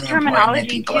that's really important that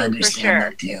people understand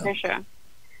that too. For sure.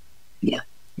 Yeah.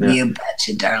 You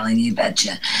betcha, darling. You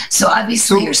betcha. So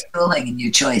obviously you're schooling and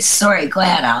your choice. Sorry, go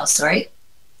ahead, Al. Sorry.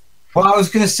 Well, I was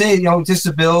going to say, you know,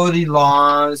 disability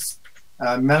laws,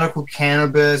 medical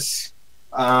cannabis.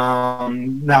 Now,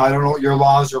 I don't know what your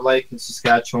laws are like in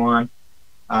Saskatchewan,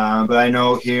 but I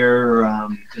know here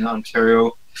in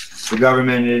Ontario, the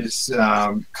government is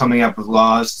coming up with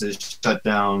laws to shut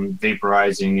down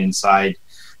vaporizing inside.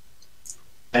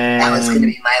 And that was going to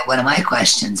be one of my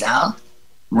questions, Al.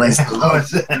 Was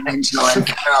the provincial and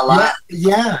federal law?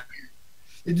 Yeah.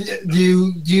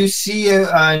 Do you see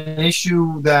an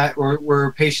issue that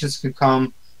where patients could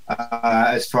come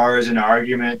as far as an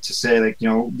argument to say, like, you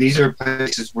know, these are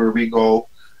places where we go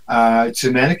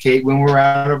to medicate when we're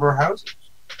out of our houses?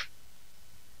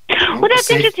 Well,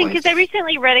 that's interesting, because I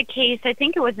recently read a case, I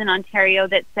think it was in Ontario,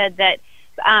 that said that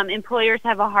employers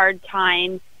have a hard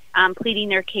time pleading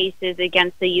their cases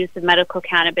against the use of medical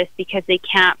cannabis because they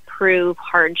can't prove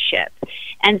hardship.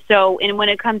 And so when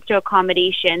it comes to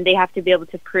accommodation, they have to be able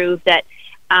to prove that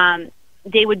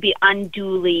they would be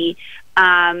unduly,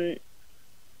 I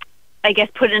guess,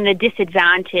 put in a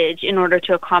disadvantage in order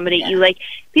to accommodate you. Like,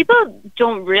 people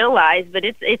don't realize, but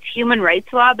it's human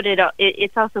rights law, but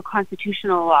it's also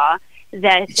constitutional law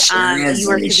that you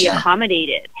are to be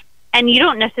accommodated. And you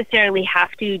don't necessarily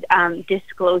have to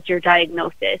disclose your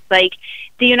diagnosis. Like,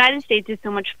 the United States is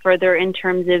so much further in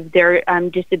terms of their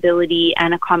disability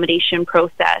and accommodation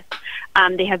process.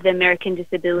 They have the American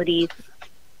Disabilities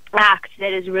act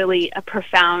that is really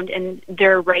profound, and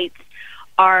their rights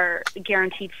are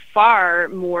guaranteed far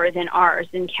more than ours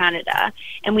in Canada.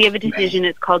 And we have a decision,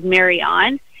 it's called Marry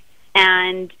On,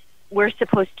 and we're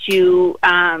supposed to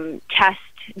test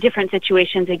different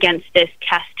situations against this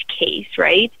test case,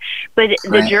 right? But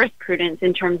the jurisprudence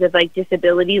in terms of like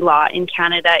disability law in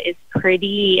Canada is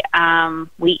pretty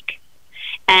weak.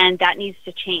 And that needs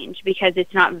to change because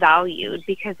it's not valued,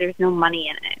 because there's no money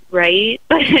in it, right?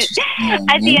 But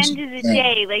at the end of the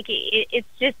day, like it's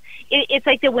just it's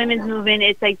like the women's movement.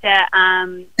 It's like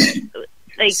the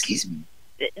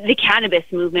the cannabis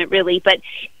movement, really. But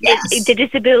the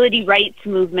disability rights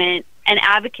movement and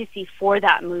advocacy for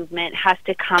that movement has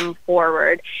to come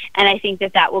forward. And I think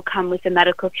that will come with the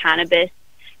medical cannabis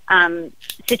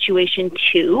situation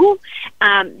too.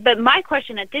 But my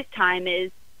question at this time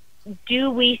is, do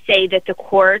we say that the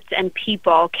courts and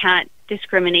people can't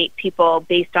discriminate people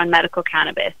based on medical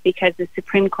cannabis? Because the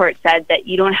Supreme Court said that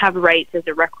you don't have rights as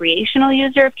a recreational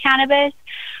user of cannabis.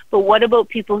 But what about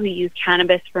people who use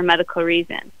cannabis for medical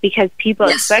reasons? Because people,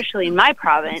 especially in my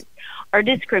province, are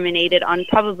discriminated on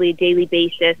probably a daily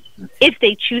basis if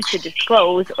they choose to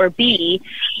disclose or be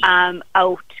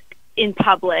out in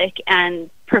public and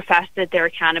profess that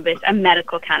they're a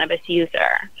medical cannabis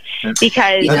user.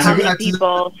 Because how many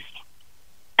people...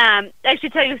 I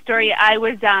should tell you a story. I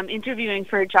was interviewing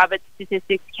for a job at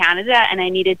Statistics Canada, and I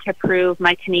needed to prove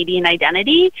my Canadian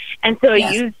identity. And so I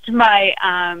used my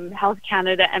Health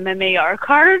Canada MMAR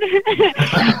card. And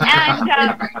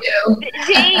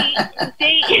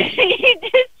they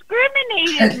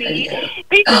discriminated me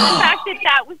because of the fact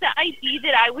that was the ID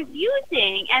that I was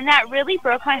using. And that really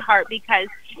broke my heart, because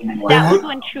that was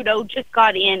when Trudeau just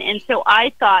got in. And so I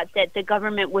thought that the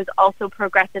government was also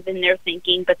progressive in their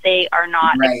thinking, but they are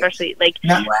not, especially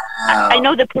I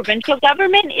know the provincial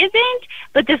government isn't,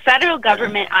 but the federal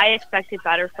government, I expected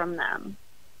better from them.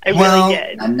 I really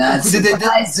did. I'm not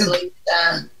surprised.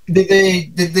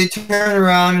 Did they turn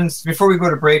around, and before we go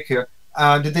to break here,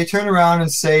 did they turn around and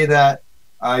say that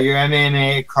your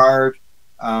MMA card,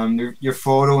 your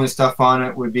photo and stuff on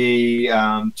it would be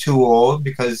too old,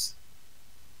 because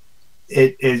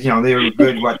it is, they were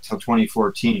good till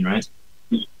 2014, right?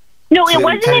 No, it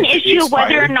wasn't an issue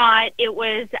whether or not it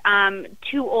was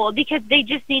too old, because they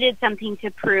just needed something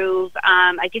to prove.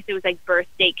 I guess it was like birth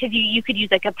date, because you could use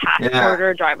like a passport or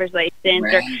a driver's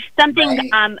license or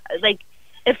something like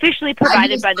officially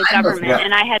provided by the government.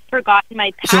 And I had forgotten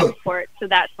my passport, so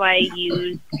that's why I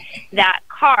used that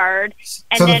card.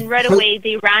 And then right away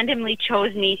they randomly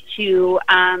chose me to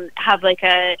have like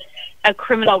a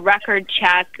criminal record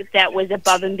check that was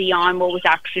above and beyond what was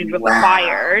actually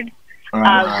required of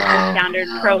the standard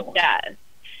process.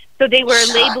 So they were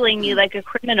labeling me like a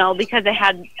criminal because I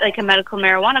had like a medical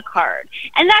marijuana card.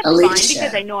 And that's fine,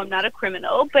 because I know I'm not a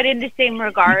criminal. But in the same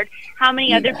regard, how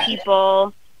many other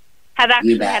people have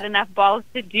actually had enough balls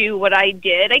to do what I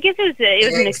did? I guess it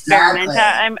was an experiment.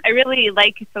 I really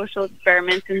like social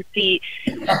experiments and to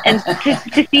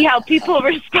see how people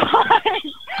respond.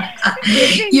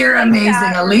 You're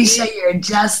amazing, Alicia. You're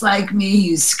just like me.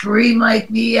 You scream like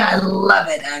me. I love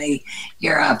it, honey.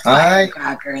 You're a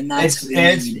firecracker, and that's what we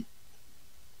need.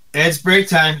 It's break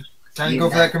time. Time to go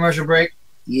for that commercial break.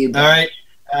 All right.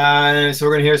 So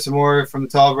we're going to hear some more from the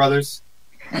Tall Brothers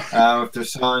with their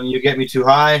song "You Get Me Too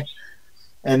High."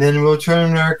 And then we'll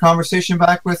turn our conversation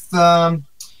back with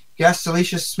guest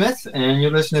Alicia Smith, and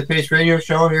you're listening to Pace Radio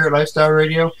Show here at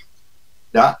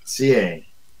lifestyleradio.ca.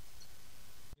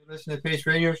 You're listening to Pace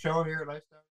Radio Show here at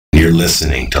Lifestyle. You're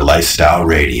listening to Lifestyle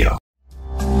Radio.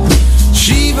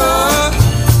 Shiva,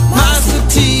 my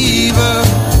sativa,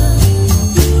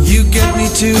 you get me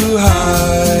too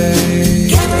high.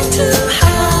 Get me too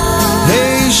high.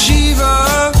 Hey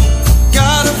Shiva,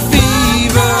 got a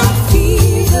fever.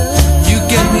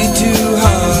 Get me too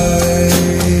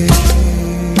high.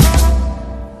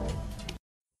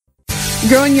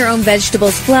 Growing your own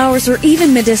vegetables, flowers, or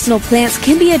even medicinal plants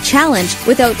can be a challenge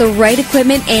without the right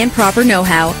equipment and proper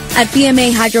know-how. At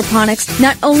BMA Hydroponics,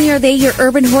 not only are they your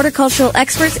urban horticultural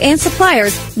experts and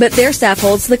suppliers, but their staff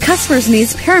holds the customer's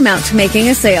needs paramount to making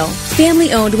a sale.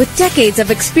 Family-owned with decades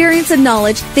of experience and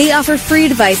knowledge, they offer free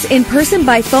advice in person,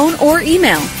 by phone, or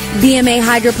email. BMA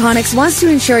Hydroponics wants to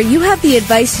ensure you have the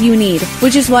advice you need,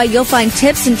 which is why you'll find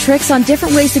tips and tricks on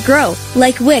different ways to grow,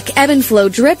 like wick, ebb and flow,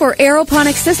 drip, or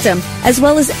aeroponics system, as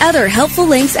well as other helpful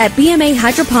links at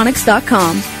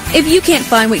bmahydroponics.com. If you can't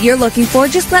find what you're looking for,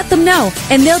 just let them know,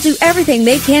 and they'll do everything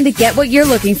they can to get what you're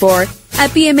looking for. At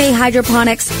BMA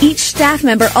Hydroponics, each staff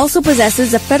member also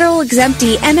possesses a federal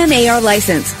exemptee MMAR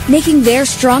license, making their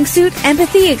strong suit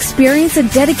empathy, experience, and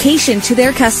dedication to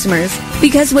their customers.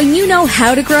 Because when you know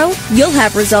how to grow, you'll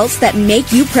have results that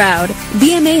make you proud.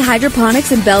 BMA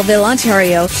Hydroponics in Belleville,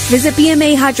 Ontario. Visit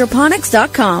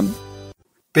bmahydroponics.com.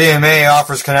 BMA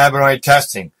offers cannabinoid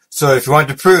testing, so if you want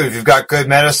to prove you've got good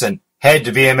medicine, head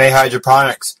to BMA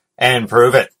Hydroponics and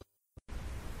prove it.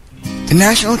 The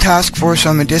National Task Force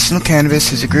on Medicinal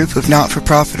Cannabis is a group of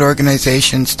not-for-profit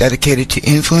organizations dedicated to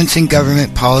influencing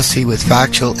government policy with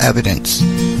factual evidence.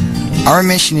 Our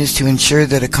mission is to ensure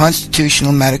that a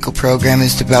constitutional medical program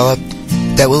is developed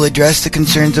that will address the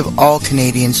concerns of all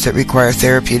Canadians that require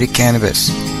therapeutic cannabis.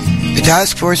 The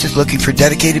task force is looking for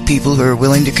dedicated people who are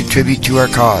willing to contribute to our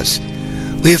cause.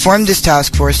 We have formed this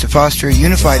task force to foster a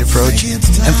unified approach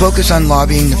and focus on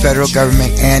lobbying the federal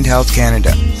government and Health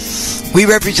Canada. We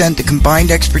represent the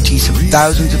combined expertise of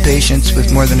thousands of patients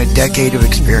with more than a decade of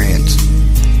experience.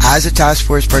 As a task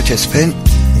force participant,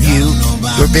 you,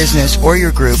 your business, or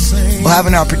your group will have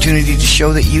an opportunity to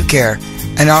show that you care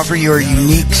and offer your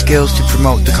unique skills to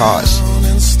promote the cause.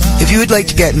 If you would like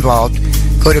to get involved,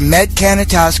 go to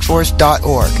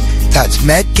medcannataskforce.org. That's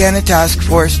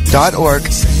medcannataskforce.org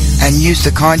and use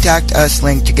the Contact Us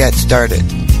link to get started.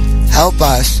 Help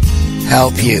us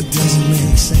help you.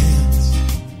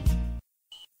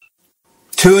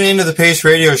 Tune into the Pace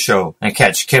Radio Show and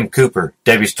catch Kim Cooper,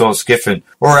 Debbie Stoll-Skiffen,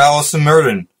 or Alison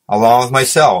Merton, along with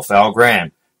myself, Al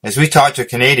Graham, as we talk to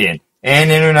Canadian and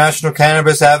international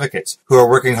cannabis advocates who are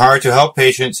working hard to help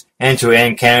patients and to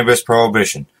end cannabis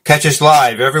prohibition. Catch us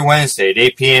live every Wednesday at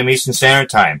 8 p.m. Eastern Standard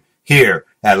Time here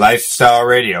at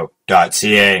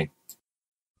lifestyleradio.ca.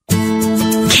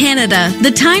 Canada,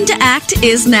 the time to act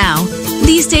is now.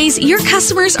 These days, your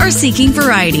customers are seeking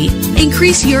variety.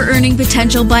 Increase your earning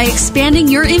potential by expanding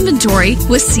your inventory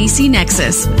with CC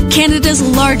Nexus, Canada's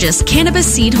largest cannabis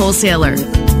seed wholesaler.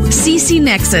 CC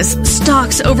Nexus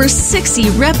stocks over 60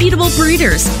 reputable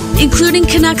breeders, including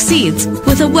Canuck seeds,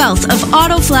 with a wealth of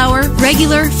autoflower,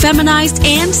 regular, feminized,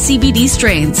 and CBD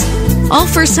strains. All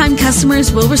first-time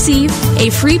customers will receive a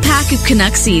free pack of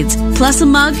Canuck seeds, plus a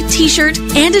mug, t-shirt,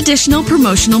 and additional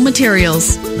promotional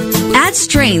materials. Add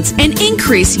strains and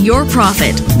increase your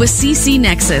profit with CC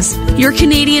Nexus, your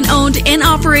Canadian-owned and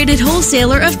operated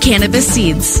wholesaler of cannabis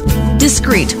seeds.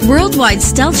 Discreet, worldwide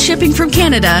stealth shipping from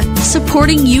Canada,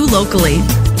 supporting you locally.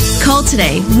 Call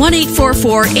today,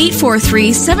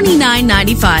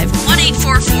 1-844-843-7995,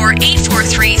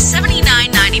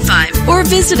 1-844-843-7995, or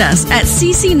visit us at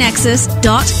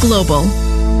ccnexus.global.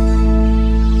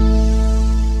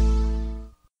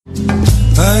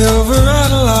 I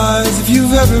overanalyze. If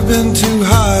you've ever been too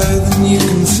high, then you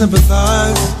can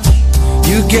sympathize.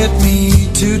 You get me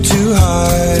too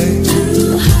high.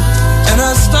 And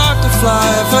I start to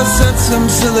fly if I said some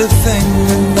silly thing,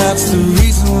 and that's the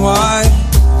reason why.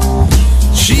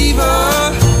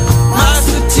 Shiva, my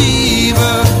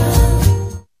sativa.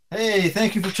 Hey,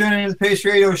 thank you for tuning in to the Pace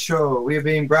Radio Show. We are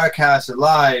being broadcasted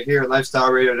live here at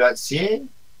lifestyleradio.ca,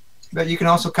 but you can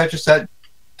also catch us at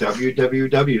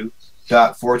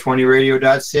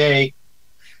www.420radio.ca,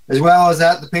 as well as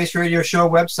at the Pace Radio Show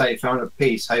website found at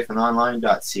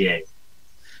pace-online.ca.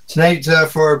 Tonight,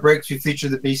 for our breaks, we feature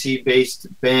the BC-based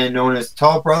band known as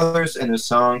Tall Brothers and the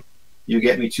song You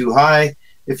Get Me Too High.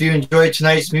 If you enjoyed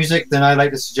tonight's music, then I'd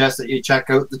like to suggest that you check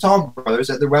out the Tall Brothers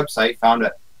at their website found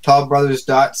at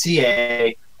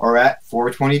tallbrothers.ca or at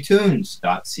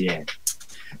 420tunes.ca.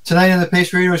 Tonight on the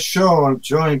Pace Radio Show, I'm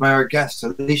joined by our guest,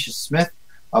 Alicia Smith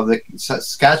of the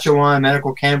Saskatchewan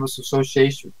Medical Cannabis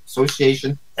Association,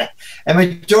 and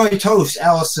my joint host,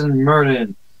 Alison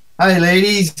Merton. Hi,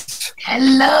 ladies.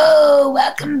 Hello.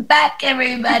 Welcome back,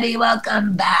 everybody.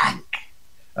 Welcome back.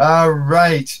 All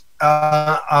right.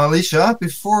 Alicia,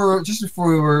 before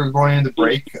we were going into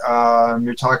break,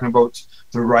 you're talking about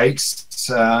the rights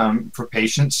for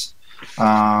patients,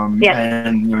 and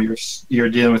you're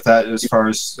dealing with that as far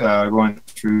as going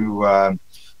through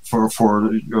for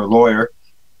your lawyer.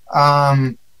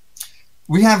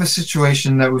 We have a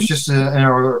situation that was just in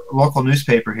our local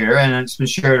newspaper here, and it's been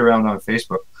shared around on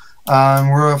Facebook,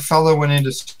 where a fellow went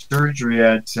into surgery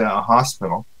at a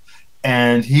hospital,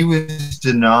 and he was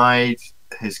denied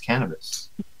his cannabis.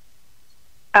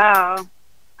 Oh,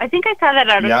 I think I saw that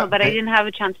article, but I didn't have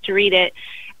a chance to read it.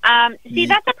 See,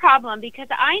 that's a problem, because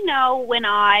I know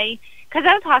because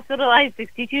I was hospitalized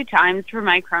 62 times for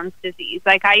my Crohn's disease.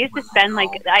 Like, I used to spend,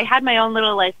 I had my own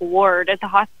little, ward at the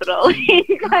hospital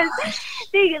because,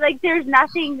 there's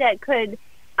nothing that could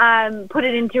put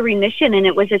it into remission, and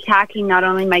it was attacking not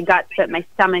only my guts, but my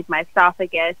stomach, my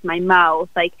esophagus, my mouth.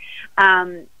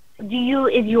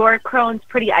 is your Crohn's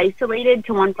pretty isolated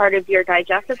to one part of your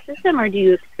digestive system, or do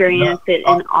you experience it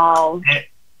in all?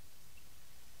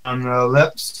 On the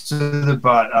lips to the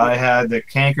butt, I had the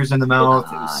cankers in the mouth,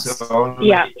 so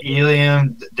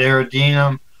ileum,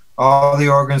 duodenum, all the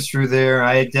organs through there.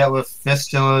 I had dealt with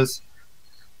fistulas.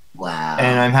 Wow.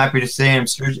 And I'm happy to say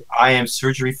I am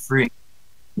surgery free.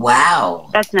 Wow.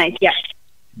 That's nice. Yeah.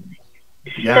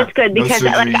 Yeah, that's good, because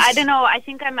I don't know, I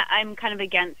think I'm kind of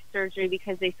against surgery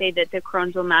because they say that the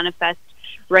Crohn's will manifest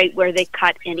right where they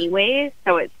cut anyway.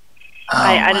 So it's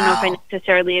I don't know if I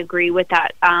necessarily agree with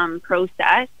that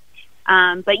process.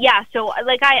 But yeah, so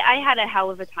like I had a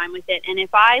hell of a time with it, and if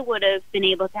I would have been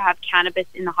able to have cannabis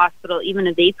in the hospital, even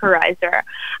a vaporizer,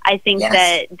 I think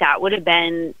that would have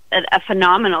been a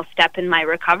phenomenal step in my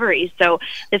recovery. So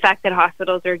the fact that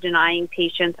hospitals are denying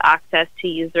patients access to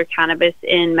use their cannabis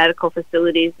in medical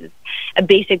facilities is a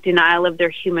basic denial of their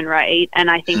human right, and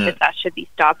I think that should be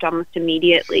stopped almost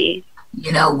immediately.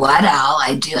 You know what, Al?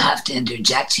 I do have to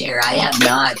interject here. I have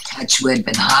not, touch wood,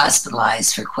 been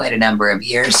hospitalized for quite a number of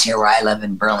years here where I live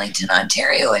in Burlington,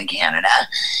 Ontario in Canada.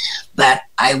 But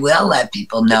I will let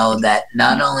people know that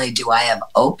not only do I have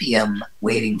opium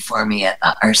waiting for me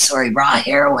raw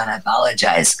heroin, I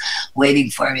apologize,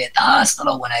 waiting for me at the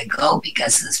hospital when I go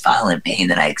because of this violent pain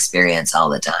that I experience all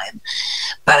the time,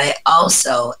 but I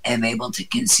also am able to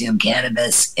consume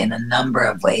cannabis in a number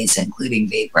of ways, including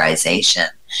vaporization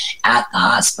at the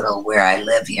hospital where I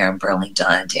live here in Burlington,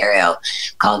 Ontario,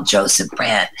 called Joseph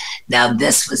Brant. Now,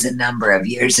 this was a number of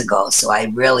years ago, so I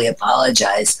really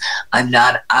apologize. I'm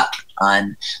not up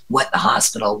on what the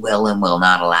hospital will and will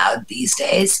not allow these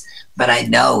days, but I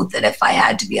know that if I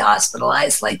had to be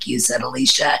hospitalized, like you said,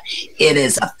 Alicia, it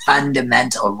is a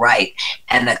fundamental right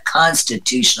and a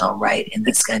constitutional right in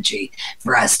this country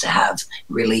for us to have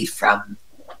relief from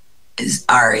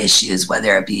our issues,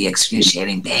 whether it be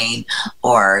excruciating pain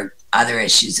or other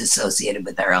issues associated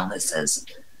with our illnesses.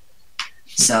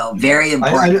 So very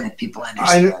important that people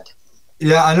understand.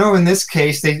 Yeah, I know in this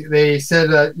case they said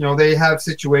that they have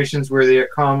situations where they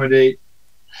accommodate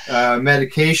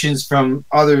medications from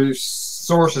other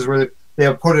sources where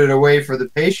they'll put it away for the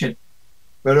patient.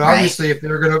 But obviously, if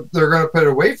they're gonna put it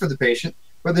away for the patient,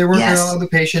 but they weren't going to allow the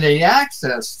patient any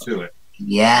access to it.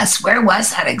 Yes, where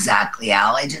was that exactly,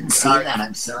 Al? I didn't see that.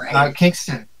 I'm sorry.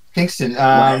 Kingston.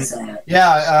 Was it?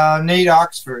 Yeah, Nate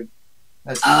Oxford.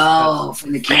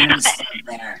 From the cannabis club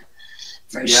there.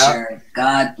 For sure.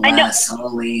 God bless.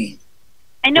 Holy.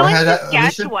 I know in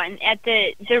Saskatchewan, at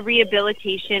the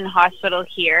rehabilitation hospital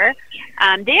here,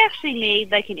 they actually made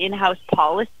like an in-house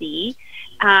policy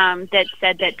that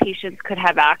said that patients could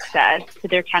have access to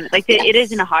their cannabis. Like it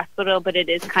is in a hospital, but it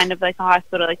is kind of like a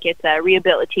hospital. Like it's a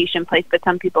rehabilitation place, but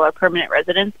some people are permanent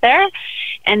residents there.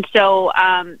 And so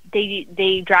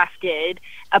they drafted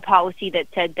a policy that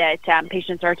said that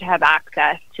patients are to have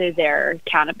access to their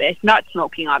cannabis, not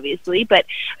smoking, obviously, but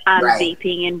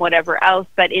vaping and whatever else.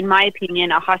 But in my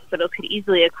opinion, a hospital could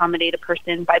easily accommodate a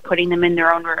person by putting them in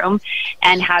their own room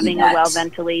and having a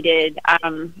well-ventilated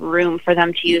room for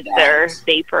them to use their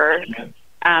vapor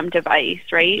device,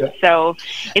 right? Yeah. So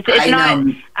it's not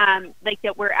like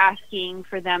that we're asking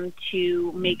for them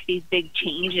to make these big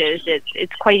changes.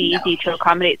 It's quite easy to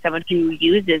accommodate someone who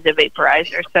uses a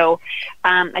vaporizer. So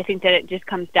I think that it just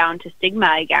comes down to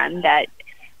stigma again, that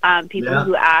people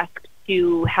who ask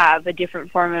to have a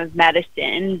different form of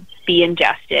medicine be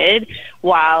ingested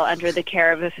while under the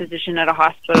care of a physician at a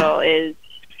hospital is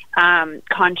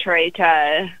contrary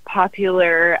to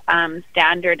popular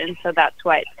standard, and so that's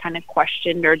why it's kind of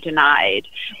questioned or denied,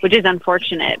 which is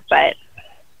unfortunate, but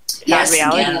yes,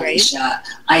 reality, again, Alicia,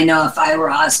 I know if I were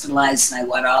hospitalized, and I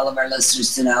want all of our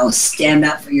listeners to know, stand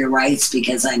up for your rights,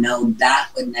 because I know that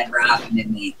would never happen to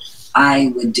me.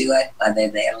 I would do it whether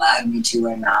they allowed me to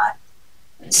or not.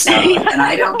 So, and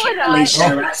I don't care,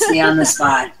 Alicia, arrest me on the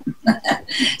spot.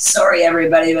 Sorry,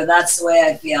 everybody, but that's the way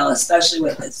I feel, especially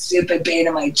with the stupid pain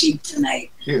in my cheek tonight.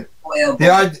 Yeah.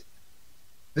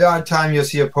 The odd time you'll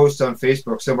see a post on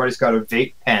Facebook, somebody's got a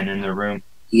vape pen in their room.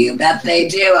 You bet they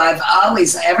do. I've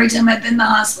always, every time I've been in the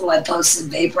hospital, I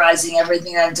posted vaporizing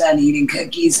everything I've done, eating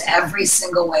cookies, every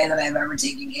single way that I've ever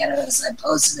taken cannabis, I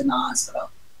posted in the hospital.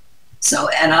 So,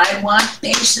 and I want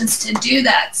patients to do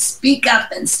that. Speak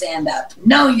up and stand up.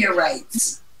 Know your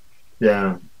rights.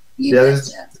 Yeah.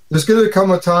 There's going to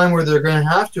come a time where they're going to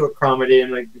have to accommodate,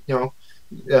 and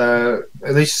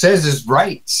at least says his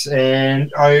rights,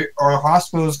 and our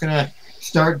hospital is going to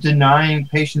start denying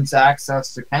patients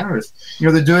access to cannabis.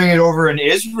 They're doing it over in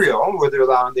Israel, where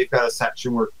they've got a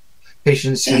section where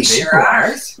patients can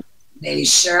vaporize. They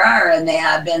sure are, and they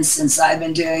have been since I've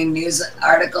been doing news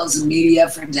articles and media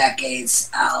for decades,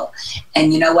 Al.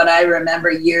 And you know what? I remember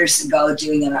years ago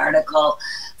doing an article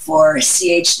for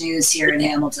CH News here in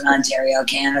Hamilton, Ontario,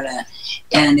 Canada,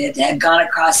 and it had gone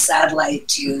across satellite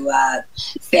to a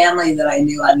family that I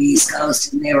knew on the East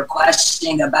Coast, and they were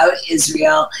questioning about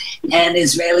Israel and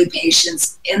Israeli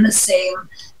patients in the same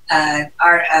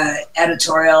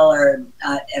editorial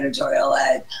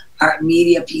art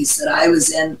media piece that I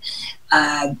was in,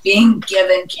 being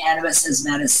given cannabis as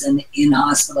medicine in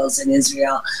hospitals in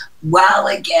Israel, while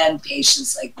again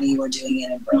patients like me were doing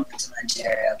it in Burlington,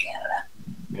 Ontario, Canada.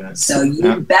 Yeah. So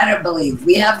you better believe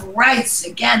we have rights.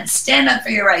 Again, stand up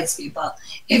for your rights, people.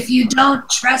 If you don't,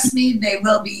 trust me, they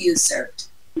will be usurped.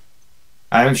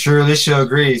 I'm sure Alicia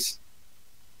agrees.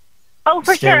 Oh,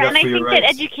 for Stand sure. up And I for your think that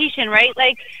rights. education, right?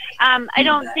 Like, I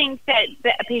don't think that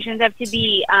patients have to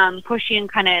be pushy and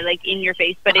kind of like in your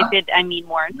face, but it did, I mean,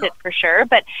 warrants it for sure.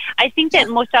 But I think that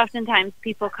most oftentimes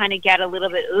people kind of get a little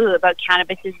bit about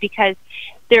cannabis is because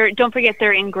don't forget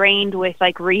they're ingrained with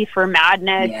like reefer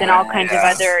madness and all kinds of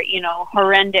other, you know,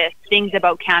 horrendous things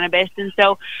about cannabis. And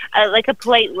so like a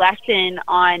polite lesson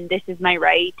on this is my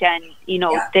right and, you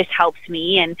know, this helps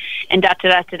me and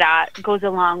goes a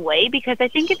long way, because I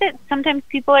think that sometimes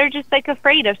people are just like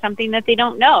afraid of something that they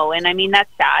don't know. And I mean,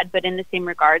 that's sad, but in the same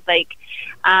regard, like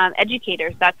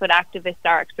educators, that's what activists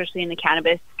are, especially in the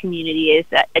cannabis community, is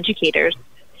educators.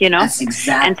 You know, that's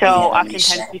exactly. And so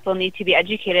oftentimes people need to be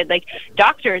educated. Like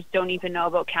doctors don't even know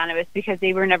about cannabis because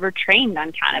they were never trained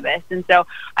on cannabis. And so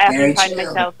I often find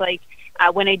myself like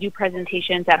when I do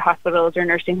presentations at hospitals or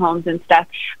nursing homes and stuff,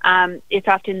 it's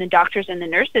often the doctors and the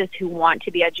nurses who want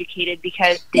to be educated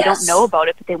because they don't know about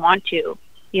it, but they want to.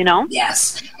 You know?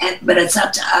 Yes, but it's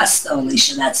up to us, though,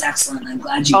 Alicia. That's excellent. I'm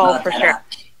glad you brought that up.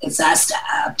 It's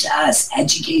up to us.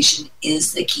 Education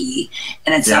is the key,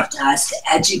 and it's up to us to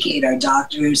educate our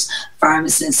doctors,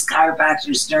 pharmacists,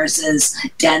 chiropractors, nurses,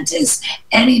 dentists,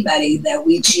 anybody that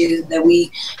we choose, that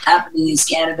we happen to use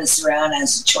cannabis around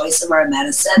as a choice of our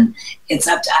medicine. It's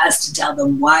up to us to tell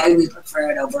them why we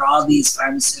prefer it over all these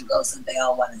pharmaceuticals that they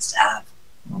all want us to have.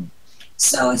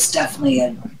 So it's definitely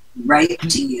a right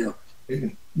to you.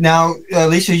 Now,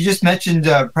 Alicia, you just mentioned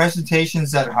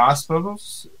presentations at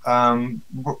hospitals. How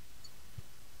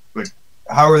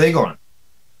are they going?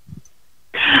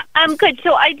 Good.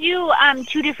 So I do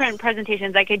two different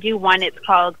presentations. Like I do one, it's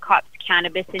called Cops,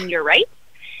 Cannabis, and Your Rights.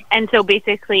 And so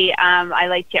basically, I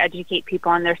like to educate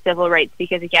people on their civil rights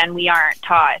because, again, we aren't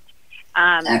taught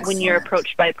when you're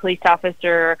approached by a police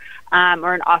officer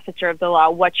or an officer of the law,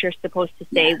 what you're supposed to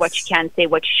say, what you can say,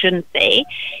 what you shouldn't say.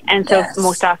 And so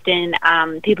most often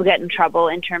people get in trouble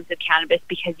in terms of cannabis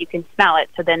because you can smell it.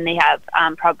 So then they have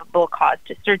probable cause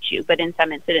to search you. But in some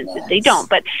incidences, they don't.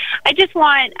 But I just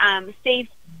want safe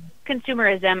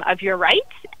consumerism of your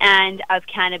rights and of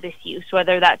cannabis use,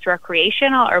 whether that's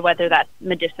recreational or whether that's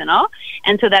medicinal.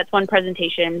 And so that's one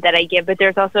presentation that I give, but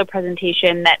there's also a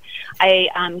presentation that I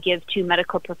give to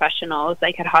medical professionals,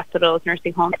 like at hospitals,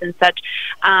 nursing homes and such,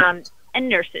 and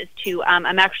nurses too.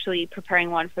 I'm actually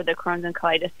preparing one for the Crohn's and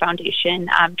Colitis Foundation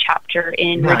chapter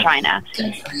in Regina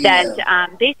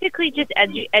that basically just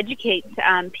educates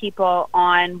people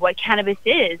on what cannabis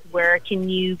is, where can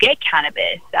you get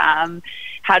cannabis,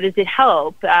 how does it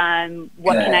help,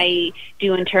 what can I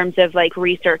do in terms of like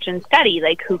research and study,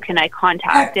 like who can I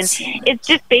contact, and it's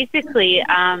just basically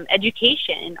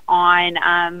education on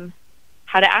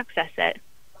how to access it,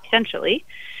 essentially.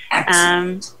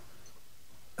 And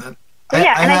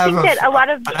I think that a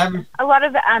lot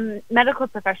of medical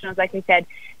professionals, like I said,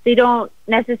 they're not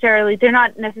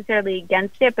necessarily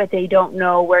against it, but they don't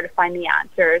know where to find the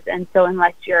answers. And so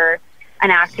unless you're an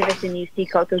activist and you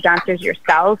seek out those answers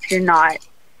yourself, you're not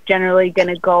generally going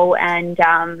to go and,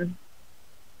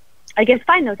 I guess,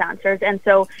 find those answers. And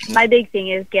so my big thing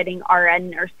is getting RN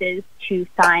nurses to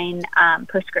sign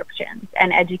prescriptions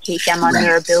and educate them on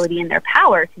their ability and their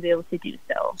power to be able to do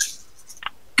so.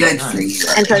 Good for you.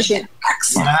 And so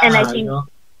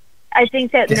I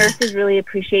think that nurses really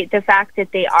appreciate the fact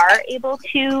that they are able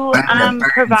to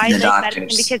provide like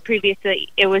medicine, because previously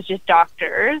it was just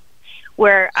doctors,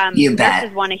 where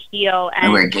nurses want to heal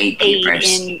and aid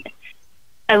in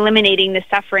eliminating the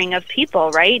suffering of people,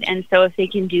 right? And so if they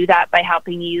can do that by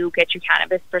helping you get your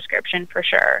cannabis prescription, for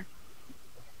sure.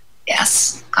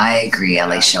 Yes, I agree,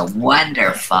 Alicia.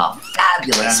 Wonderful.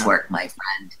 Fabulous work, my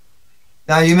friend.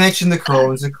 Now, you mentioned the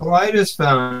Crohn's and Colitis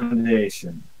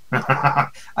Foundation. I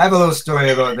have a little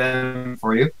story about them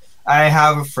for you. I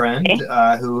have a friend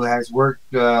who has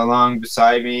worked along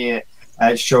beside me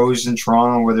at shows in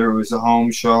Toronto, whether it was a home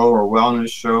show or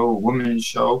wellness show or women's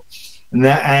show.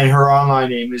 And her online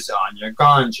name is Anya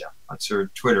Ganja. That's her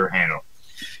Twitter handle.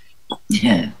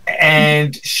 Yeah.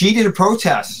 And she did a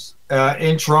protest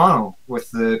in Toronto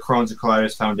with the Crohn's and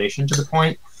Colitis Foundation, to the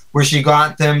point where she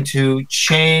got them to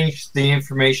change the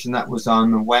information that was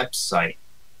on the website.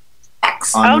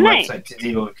 On the website to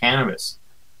deal with cannabis.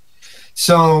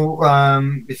 So,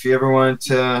 if you ever want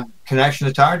a connection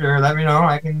to talk to her, let me know.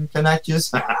 I can connect you.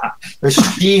 But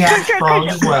she has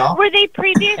Crohn's as well. Were they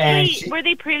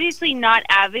previously not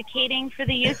advocating for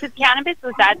the use of cannabis?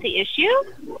 Was that the issue?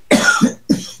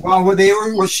 Well,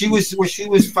 what she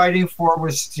was fighting for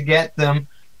was to get them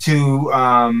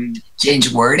to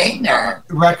change wording, or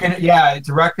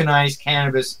to recognize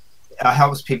cannabis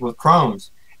helps people with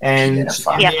Crohn's, and in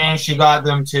the end, she got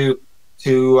them to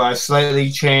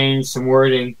slightly change some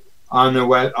wording on the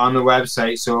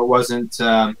website so it wasn't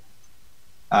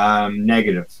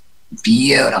negative.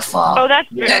 Beautiful. Oh, that's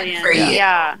brilliant. Good for you.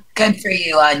 Yeah. Good for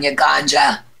you, Anya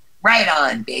Ganja. Right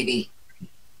on, baby.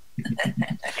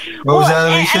 What was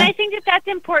that, Alicia? And I think that's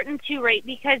important too, right?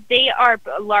 Because they are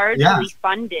largely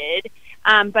funded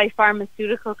by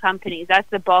pharmaceutical companies. That's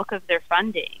the bulk of their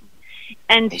funding.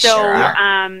 And so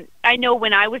I know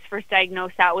when I was first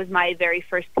diagnosed, that was my very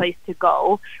first place to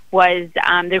go, was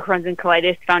the Crohn's and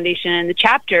Colitis Foundation and the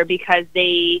chapter, because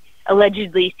they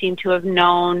allegedly seem to have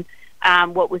known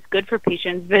what was good for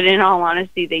patients, but in all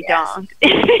honesty, they don't.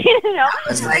 You know,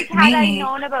 like had I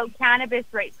known about cannabis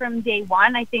right from day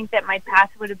one, I think that my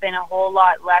path would have been a whole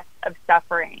lot less of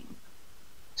suffering.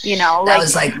 You know, that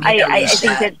was like me, I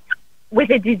think that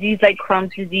with a disease like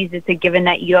Crohn's disease, it's a given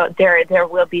that there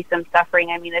will be some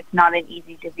suffering. I mean, it's not an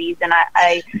easy disease, and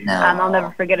I'll never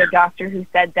forget a doctor who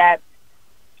said that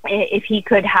if he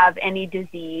could have any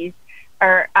disease,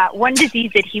 or one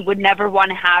disease that he would never want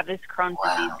to have is Crohn's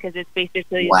disease, because it's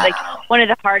basically like one of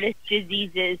the hardest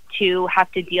diseases to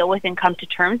have to deal with and come to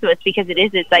terms with, because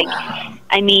it's like,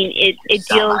 I mean, it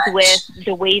deals with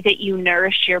the way that you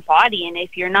nourish your body, and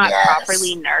if you're not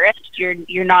properly nourished,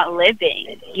 you're not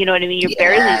living. You know what I mean? You're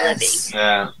barely living.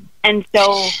 Yeah. And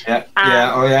so,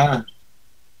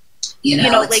 you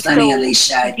know, it's like, funny, so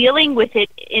Alicia. dealing with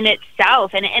it in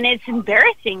itself, and it's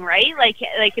embarrassing, right? Like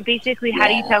basically, how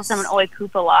do you tell someone, "Oh, I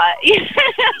poop a lot"?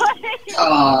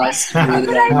 Oh, it's but I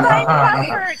find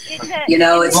comfort. You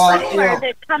know, it's funny.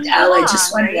 That comes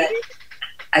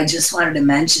I just wanted to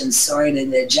mention, sorry to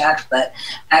interject, but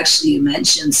actually you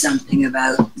mentioned something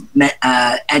about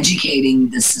educating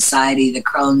the society, the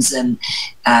Crohn's and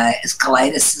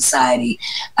Colitis Society,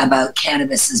 about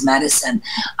cannabis as medicine.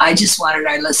 I just wanted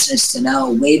our listeners to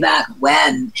know, way back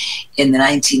when, in the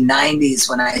 1990s,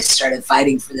 when I started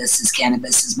fighting for this as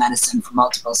cannabis as medicine for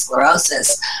multiple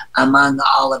sclerosis, among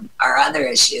all of our other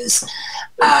issues,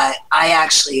 I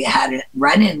actually had a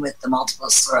run-in with the Multiple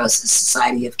Sclerosis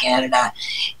Society of Canada,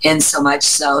 in so much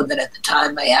so that at the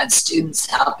time I had students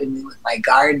helping me with my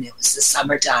garden. It was the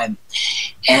summertime.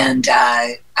 And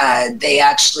they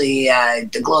actually,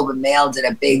 the Globe and Mail did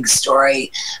a big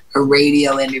story, a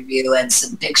radio interview, and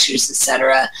some pictures,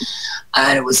 etc.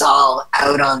 And it was all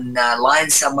out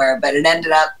online somewhere, but it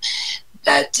ended up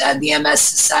that the MS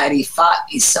Society fought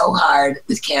me so hard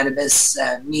with cannabis,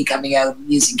 me coming out and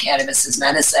using cannabis as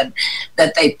medicine,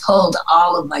 that they pulled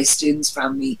all of my students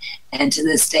from me. And to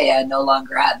this day, I no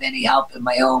longer have any help in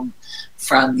my home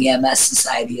from the MS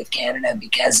Society of Canada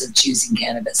because of choosing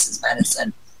cannabis as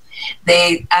medicine.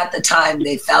 They, at the time,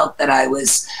 they felt that I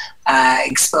was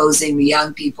exposing the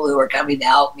young people who were coming to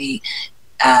help me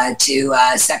to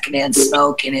secondhand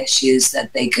smoke and issues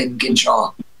that they couldn't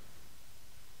control.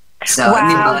 So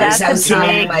wow, that's a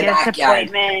big my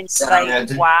disappointment. So,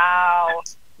 wow.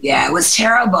 Yeah, it was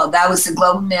terrible. That was the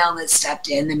Globe and Mail that stepped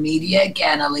in. The media,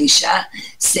 again, Alicia,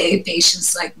 saved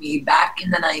patients like me back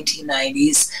in the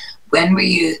 1990s when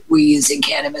we were using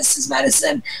cannabis as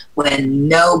medicine, when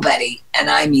nobody, and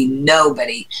I mean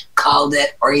nobody, called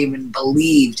it or even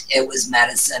believed it was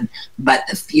medicine, but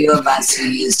the few of us who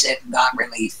used it got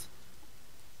relief.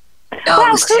 No, well,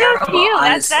 it was kudos terrible, to you.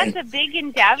 honestly. That's a big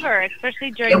endeavor,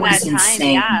 especially during that time.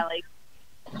 Insane. Yeah,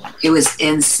 it was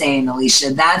insane,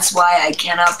 Alicia. That's why I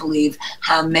cannot believe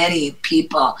how many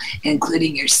people,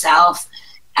 including yourself,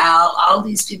 Al, all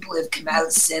these people have come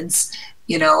out since.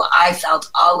 You know, I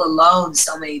felt all alone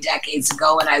so many decades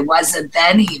ago, and I wasn't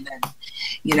then even.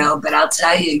 You know, but I'll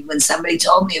tell you, when somebody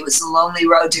told me it was a lonely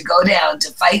road to go down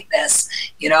to fight this,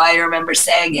 you know, I remember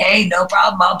saying, "Hey, no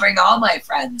problem, I'll bring all my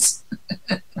friends."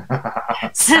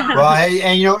 Well,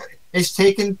 and you know, it's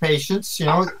taken patience. You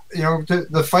know,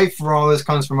 the fight for all this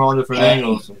comes from all different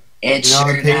angles. It you know,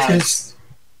 sure does.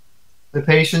 The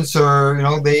patients are, you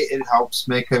know, it helps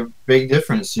make a big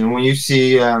difference. You know, when you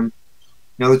see, you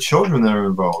know, the children that are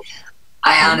involved.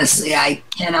 I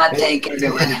cannot thank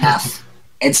everyone enough.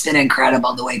 It's been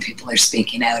incredible the way people are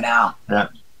speaking out now.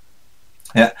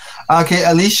 Yeah. Okay,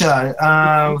 Alicia,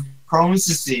 Crohn's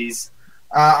disease.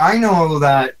 I know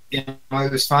that it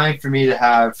was fine for me to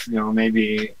have,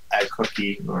 maybe a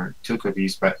cookie or 2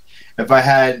 cookies, but if I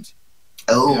had,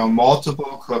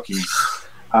 multiple cookies,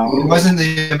 it wasn't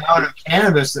the amount of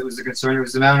cannabis that was the concern; it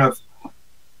was the amount of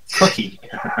cookie.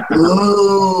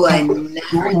 Ooh, I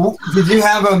never. Did you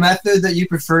have a method that you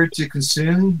preferred to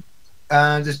consume?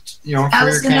 That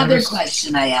was another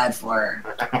question I had for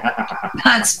her.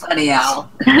 That's funny,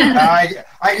 Al. I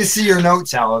can see your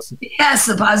notes, Alice. Yes,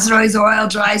 suppositories, oil,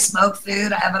 dry, smoked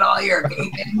food. I have it all here,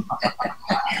 vaping.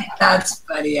 That's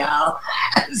funny, Al.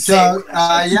 So,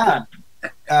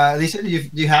 Lisa, do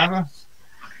you have a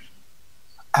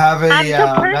so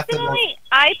method? Personally,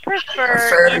 I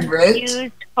prefer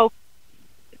infused coke.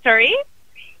 Sorry?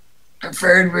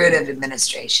 Preferred route of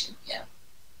administration, yeah.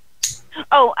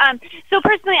 Oh, so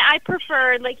personally, I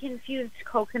prefer infused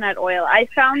coconut oil. I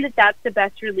found that that's the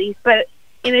best relief. But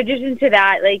in addition to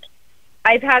that,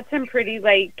 I've had some pretty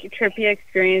trippy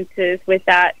experiences with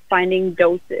that, finding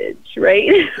dosage. Right?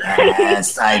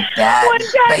 Yes, I bet. One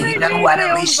time but you know what,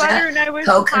 Alicia? Butter and I was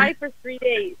high for 3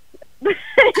 days.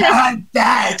 I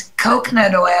bet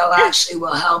coconut oil actually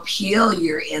will help heal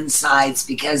your insides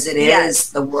because it is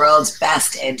the world's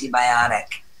best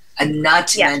antibiotic. And not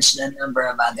to mention a number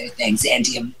of other things.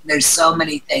 There's so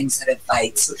many things that it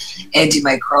fights.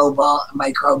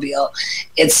 Microbial.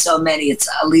 It's so many.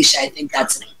 Alicia, I think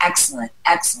that's an excellent.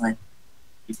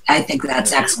 I think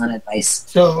that's excellent advice.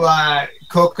 So,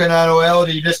 coconut oil,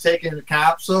 do you just take it in a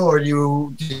capsule, or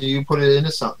do you put it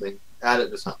into something? Add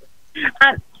it to something?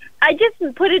 I just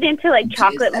put it into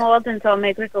chocolate molds, and so I'll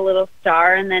make a little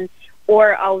star, and then,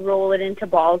 or I'll roll it into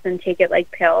balls and take it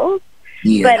like pills.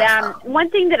 Yeah. But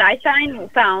one thing that I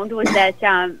found was that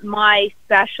my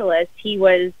specialist, he's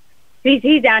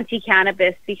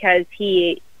anti-cannabis because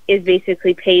he is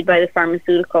basically paid by the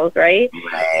pharmaceuticals, right?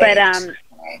 But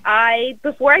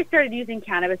before I started using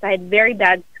cannabis, I had very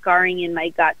bad scarring in my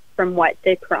gut from what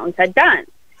the Crohn's had done.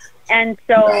 And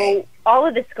so all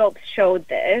of the scopes showed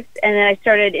this, and then I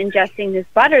started ingesting this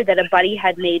butter that a buddy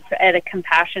had made at a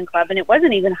compassion club, and it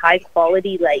wasn't even high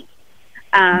quality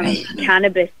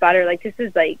cannabis butter. This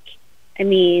is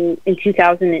in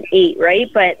 2008, right?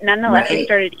 But nonetheless, I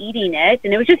started eating it,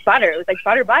 and it was just butter. It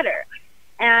was butter.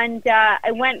 And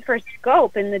I went for a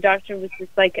scope, and the doctor was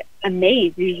just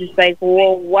amazed. He was just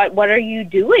well, what are you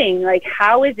doing?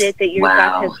 How is it that your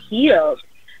gut has healed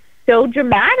so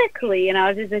dramatically? And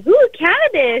I was just ooh,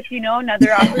 cannabis,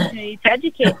 another opportunity to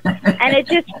educate. And it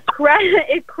just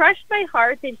crushed my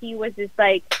heart that he was just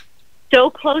so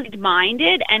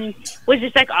closed-minded and was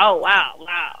just oh, wow.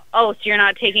 Oh, so you're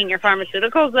not taking your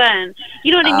pharmaceuticals then?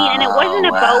 You know what I mean? And it wasn't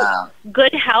about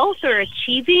good health or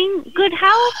achieving good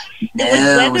health.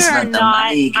 It was whether or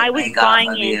not I was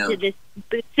buying into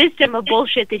this system of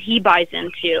bullshit that he buys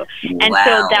into. And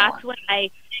so that's when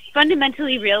I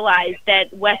fundamentally realized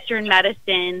that Western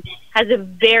medicine has a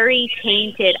very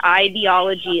tainted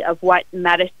ideology of what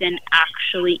medicine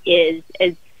actually is.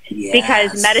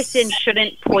 Because medicine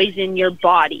shouldn't poison your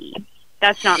body.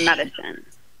 That's not medicine.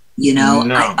 On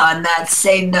that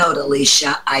same note,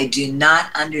 Alicia, I do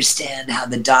not understand how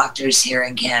the doctors here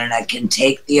in Canada can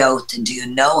take the oath to do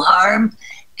no harm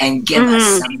and give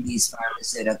us some of these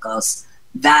pharmaceuticals.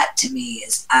 That, to me,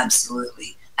 is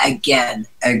absolutely, again,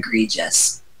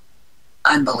 egregious.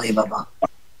 Unbelievable.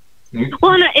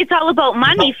 Well, it's all about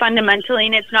money, fundamentally,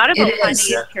 and it's not about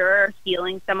finding a cure or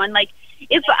healing someone. But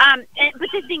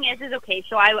the thing is okay.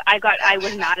 So I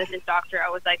was mad at this doctor. I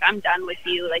was I'm done with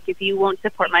you. If you won't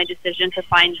support my decision to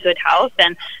find good health,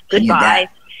 then goodbye.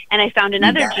 And I found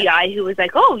another GI who was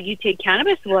oh, you take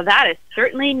cannabis? Well, that is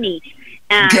certainly neat.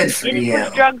 And didn't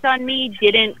push drugs on me,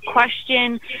 didn't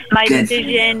question my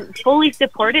decision, fully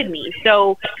supported me.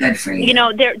 So, good for you.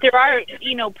 There are,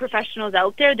 professionals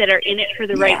out there that are in it for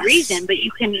the right reason, but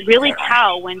you can really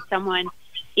tell when someone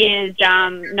is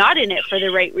not in it for the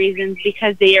right reasons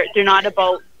because they're not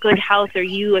about good health or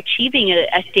you achieving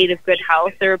a state of good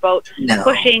health. They're about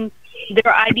pushing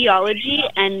their ideology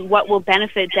and what will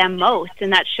benefit them most,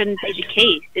 and that shouldn't be the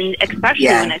case, and especially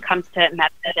when it comes to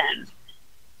medicine.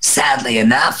 Sadly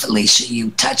enough, Alicia, you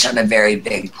touch on a very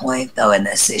big point, though, in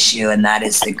this issue, and that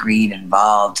is the greed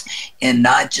involved in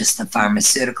not just the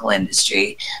pharmaceutical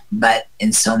industry, but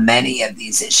in so many of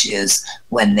these issues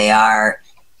when they are,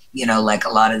 a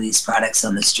lot of these products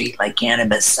on the street, like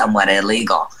cannabis, somewhat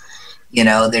illegal. You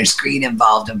know, there's greed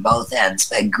involved in both ends,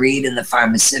 but greed in the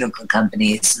pharmaceutical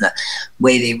companies and the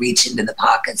way they reach into the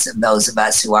pockets of those of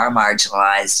us who are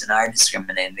marginalized and are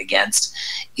discriminated against,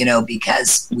 you know,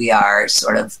 because we are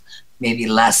sort of maybe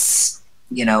less,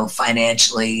 you know,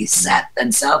 financially set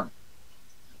than some.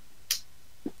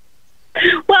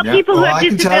 Well, people who have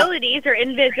disabilities or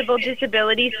invisible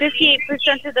disabilities,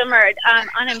 58% of them are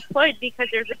unemployed because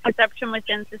there's a perception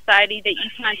within society that you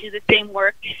can't do the same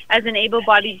work as an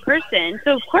able-bodied person.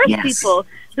 So, of course, people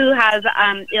who have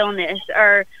illness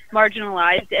are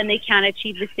marginalized and they can't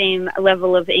achieve the same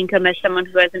level of income as someone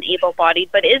who has an able-bodied.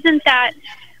 But isn't that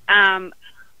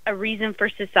a reason for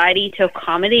society to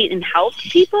accommodate and help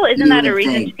people? Isn't that a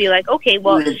reason to be like, okay,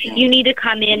 well, you need to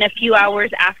come in a few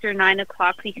hours after 9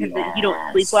 o'clock because you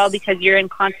don't sleep well because you're in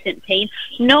constant pain?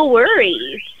 No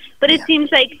worries. But it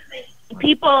seems like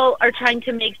people are trying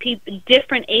to make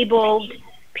different abled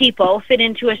people fit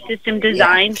into a system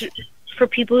designed for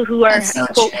people who are,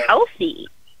 quote, healthy.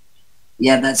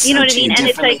 Yeah, that's you know what I mean? And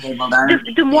it's like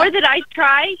the more that I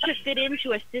try to fit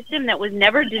into a system that was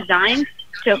never designed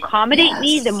to accommodate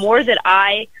me, the more that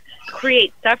I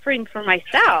create suffering for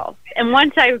myself. And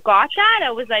once I got that,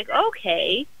 I was like,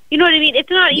 okay, you know what I mean? It's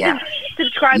not even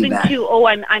subscribing to, oh,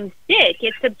 I'm sick.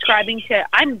 It's subscribing to,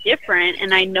 I'm different,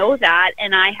 and I know that,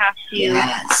 and I have to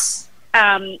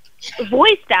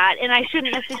voice that, and I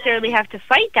shouldn't necessarily have to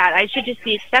fight that. I should just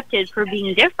be accepted for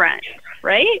being different,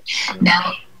 right?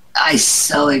 Now, I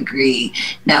so agree.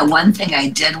 Now, one thing I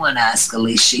did want to ask,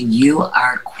 Alicia, you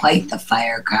are quite the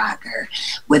firecracker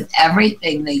with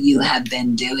everything that you have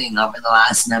been doing over the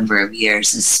last number of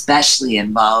years, especially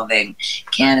involving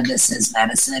cannabis as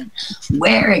medicine.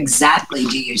 Where exactly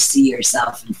do you see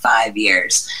yourself in 5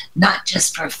 years? Not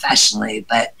just professionally,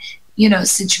 but, you know,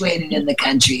 situated in the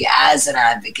country as an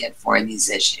advocate for these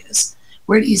issues.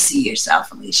 Where do you see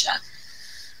yourself, Alicia?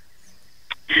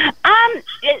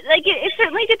 It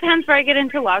certainly depends where I get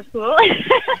into law school.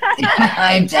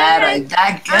 I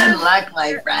bet. Good luck,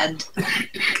 my friend.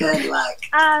 Good luck.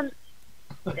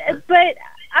 But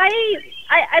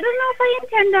I don't know if I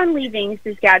intend on leaving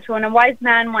Saskatchewan. A wise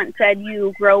man once said,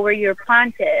 "You grow where you're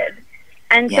planted."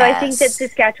 And so I think that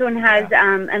Saskatchewan has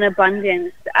an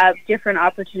abundance of different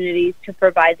opportunities to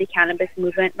provide the cannabis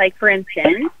movement. Like, for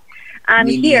instance,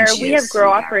 here we have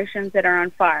grow operations that are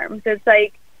on farms. It's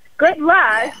like, good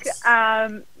luck,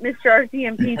 Mr.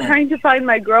 RCMP, trying to find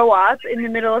my grow op in the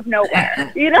middle of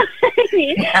nowhere. You know what I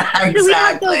mean? Exactly. So we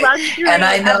have the luxury and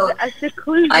I know, of a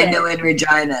seclusion. I know in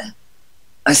Regina.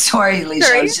 Sorry,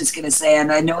 Alicia, I was just going to say,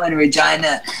 and I know in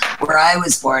Regina, where I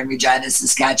was born, Regina,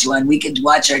 Saskatchewan, we could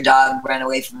watch our dog run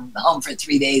away from home for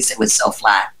 3 days. It was so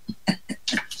flat. Yeah,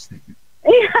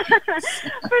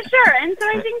 for sure. And so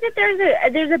I think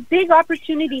that there's a big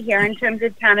opportunity here in terms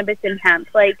of cannabis and hemp.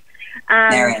 Like,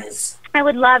 there is. I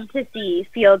would love to see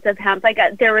fields of hemp. Like,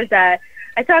 I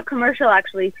saw a commercial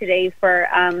actually today for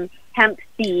hemp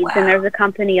seeds, and there's a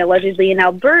company allegedly in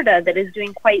Alberta that is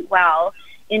doing quite well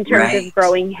in terms of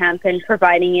growing hemp and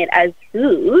providing it as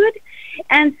food.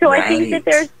 And so I think that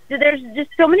there's just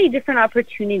so many different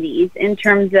opportunities in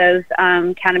terms of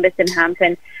cannabis and hemp.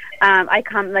 And I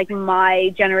come, like,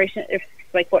 my generation,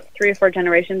 like, 3 or 4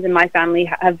 generations in my family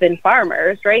have been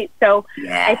farmers, right? So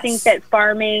I think that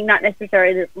farming, not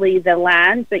necessarily the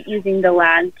land, but using the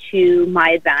land to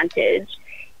my advantage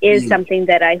is something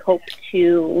that I hope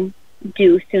to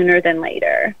do sooner than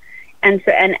later. And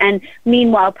so, and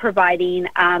meanwhile, providing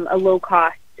a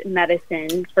low-cost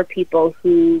medicine for people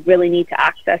who really need to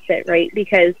access it, right?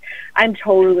 Because I'm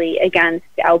totally against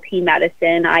LP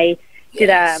medicine. I did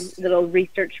a little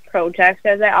research project,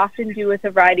 as I often do with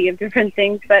a variety of different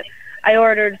things, but I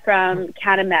ordered from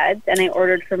Cannabis and I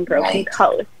ordered from Broken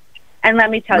Coast. And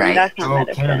let me tell you, that's not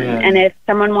medicine. And if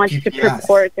someone wants to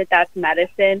purport that that's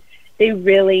medicine, they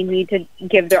really need to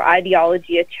give their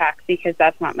ideology a check, because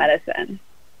that's not medicine.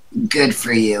 Good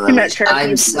for you, Alicia.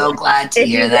 I'm so glad to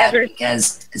hear that,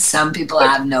 because some people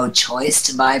have no choice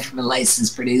to buy from a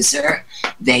licensed producer,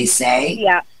 they say.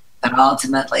 But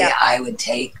ultimately, I would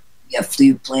take a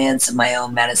few plants of my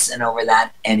own medicine over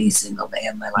that any single day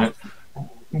of my life.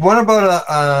 What about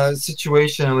a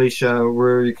situation, Alicia,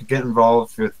 where you could get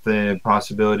involved with the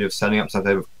possibility of setting up some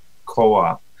type of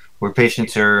co-op where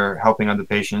patients are helping other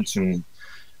patients and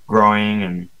growing,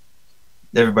 and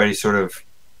everybody sort of,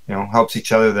 you know, helps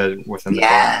each other within the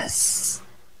farm?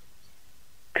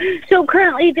 So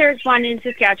currently there's one in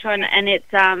Saskatchewan, and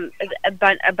it's a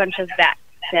bunch of vets.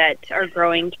 that are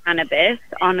growing cannabis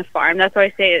on a farm. That's why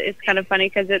I say it's kind of funny,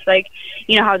 because it's like,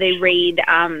 you know how they raid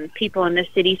people in the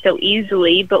city so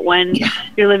easily, but when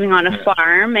you're living on a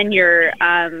farm and you're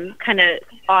kind of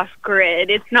off grid,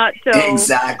 it's not so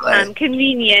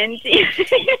convenient.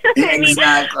 I mean,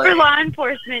 for law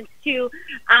enforcement to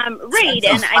raid,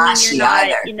 and I mean, you're not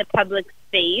in the public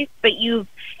space, but you've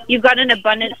got an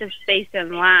abundance of space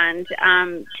and land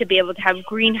to be able to have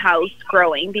greenhouse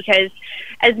growing, because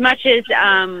as much as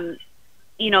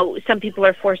you know, some people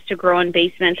are forced to grow in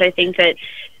basements, I think that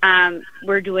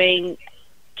we're doing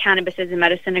cannabis as a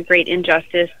medicine a great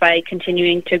injustice by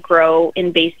continuing to grow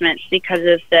in basements because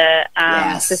of the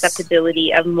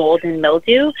susceptibility of mold and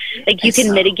mildew. Like, you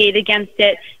can mitigate against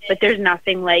it, but there's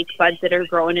nothing like buds that are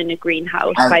grown in a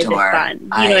greenhouse by the sun.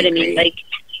 You know what I mean? Like,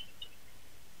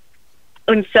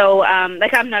 and so,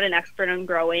 like, I'm not an expert on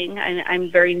growing.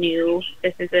 I'm very new.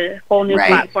 This is a whole new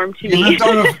platform to me.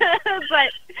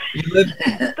 But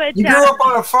you grew up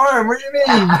on a farm. What do you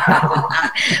mean?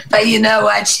 But you know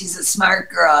what? She's a smart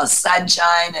girl.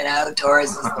 Sunshine and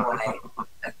outdoors is the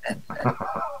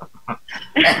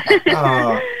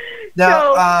way.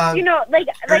 Now, you know, like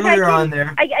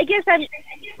I guess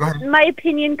my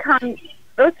opinion comes.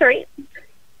 Oh, sorry.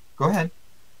 Go ahead.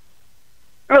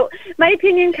 Oh, my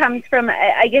opinion comes from,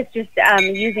 I guess, just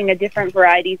using a different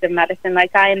varieties of medicine.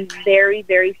 Like, I am very,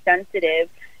 very sensitive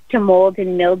to mold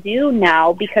and mildew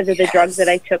now because of the drugs that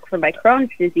I took for my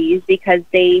Crohn's disease, because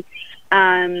they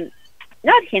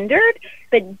not hindered,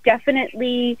 but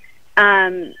definitely,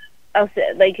 also,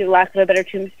 like, lack of a better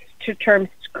term,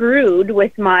 screwed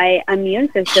with my immune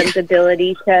system's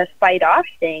ability to fight off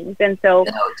things. And so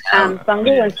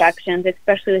fungal infections,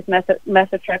 especially with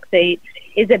methotrexate,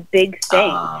 is a big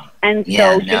thing. And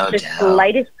so just the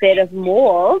slightest bit of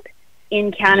mold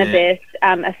in cannabis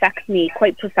affects me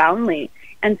quite profoundly.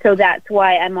 And so that's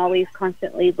why I'm always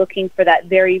constantly looking for that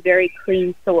very, very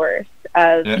clean source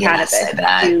of cannabis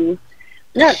to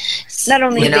not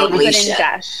only you know, vape, Alicia, but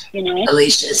ingest, you know?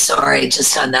 Alicia, sorry,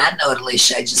 just on that note,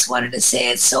 Alicia, I just wanted to say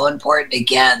it's so important,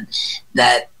 again,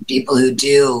 that people who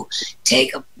do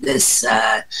take this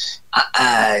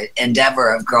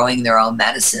endeavor of growing their own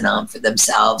medicine on for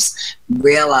themselves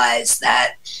realize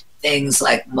that things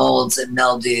like molds and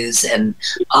mildews and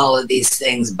all of these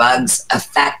things, bugs,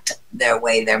 affect their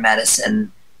way their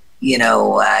medicine, you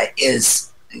know,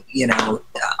 is, you know,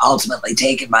 ultimately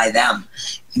taken by them,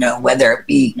 you know, whether it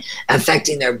be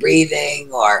affecting their breathing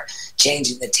or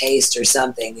changing the taste or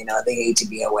something, you know, they need to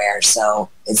be aware. So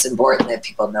it's important that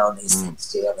people know these things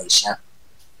too, Alicia.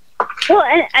 Well,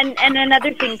 and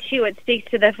another thing too, it speaks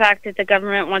to the fact that the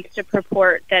government wants to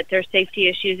purport that there's safety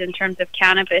issues in terms of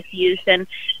cannabis use, and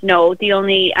no, the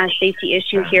only safety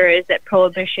issue here is that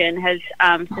prohibition has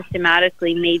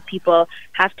systematically made people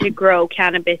have to grow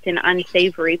cannabis in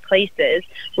unsavory places,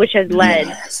 which has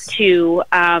led to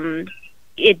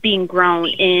it being grown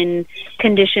in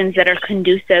conditions that are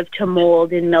conducive to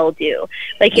mold and mildew,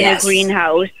 like in a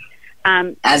greenhouse.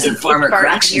 As a former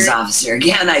corrections officer,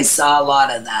 again, I saw a lot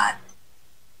of that.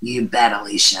 You bet,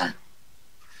 Alicia.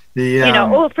 You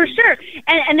know, for sure.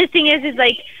 And the thing is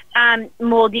like,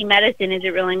 moldy medicine, is it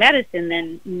really medicine?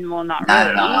 Then, well, not really.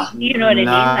 At all. You know what I mean?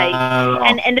 Like,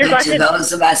 and there's lots of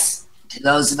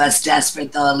those of us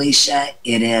desperate, though, Alicia,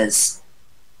 it is.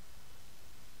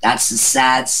 That's the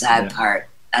sad part.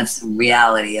 That's the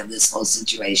reality of this whole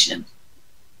situation.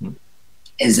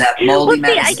 Is that moldy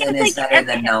medicine is better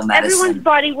than no medicine? Everyone's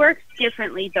body works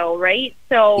differently, though, right?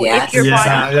 So if your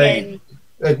body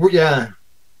can...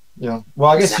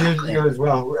 Well, I guess you as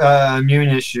well. Immune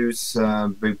issues,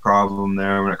 big problem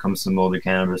there when it comes to moldy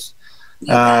cannabis.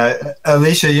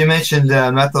 Alicia, you mentioned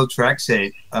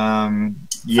methotrexate.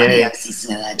 Yeah, to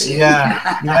say that too.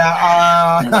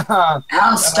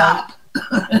 I'll stop.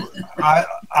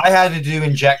 I had to do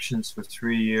injections for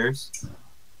 3 years,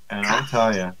 and I'll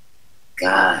tell you,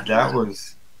 God, that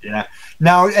was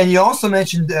Now, and you also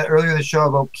mentioned earlier in the show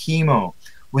about chemo.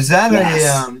 Was that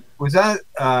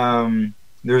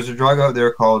there's a drug out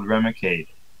there called Remicade?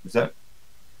 Was that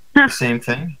the same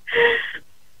thing?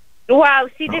 Wow.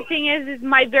 See, the thing is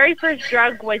my very first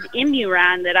drug was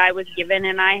Imuran that I was given,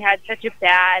 and I had such a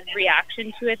bad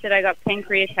reaction to it that I got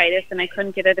pancreatitis, and I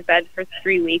couldn't get out of bed for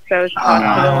 3 weeks. I was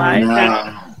hospitalized.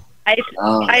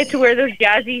 I had to wear those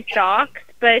jazzy socks,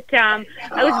 but I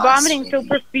was vomiting so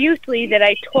profusely that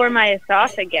I tore my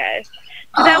esophagus.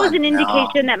 So that was an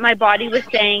indication that my body was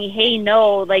saying, hey,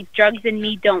 no, like drugs in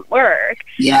me don't work.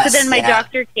 Yes, so then my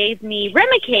doctor gave me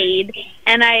Remicade,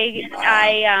 and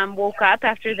I woke up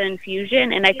after the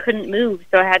infusion, and I couldn't move,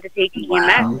 so I had to take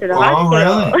EMS to the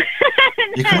hospital. Really?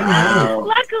 You couldn't move.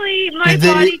 Luckily, my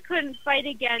body couldn't fight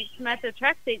against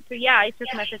methotrexate, so yeah, I took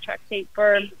methotrexate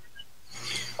for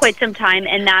quite some time,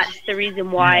 and that's the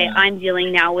reason why I'm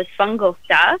dealing now with fungal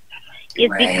stuff. Is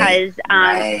because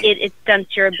it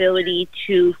stunts your ability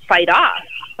to fight off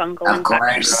fungal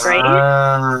infections, right?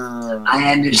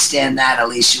 I understand that,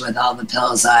 Alicia, with all the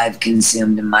pills I've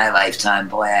consumed in my lifetime.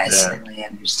 Boy, I certainly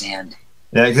understand.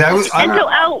 Yeah, exactly. And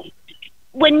so,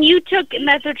 when you took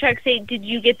methotrexate, did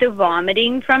you get the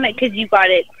vomiting from it? Because you got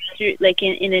it through, like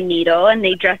in a needle, and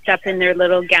they dressed up in their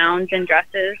little gowns and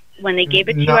dresses when they gave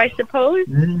it to you, I suppose?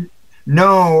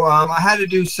 No, I had to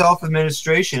do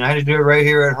self-administration. I had to do it right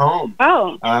here at home.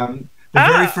 The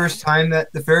very first time that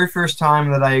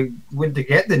I went to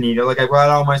get the needle, like I brought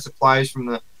all my supplies from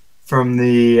the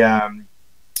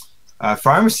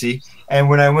pharmacy, and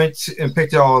when I went and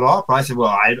picked it all up, I said, "Well,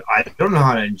 I don't know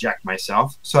how to inject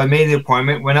myself." So I made the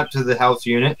appointment, went up to the health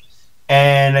unit,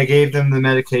 and I gave them the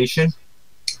medication.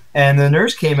 And the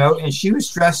nurse came out, and she was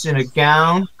dressed in a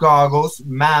gown, goggles,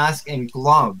 mask, and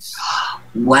gloves.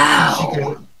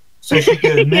 Wow. So she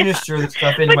could administer the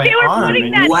stuff into my arm.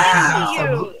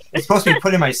 Wow. It's supposed to be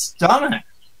put in my stomach.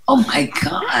 Oh, my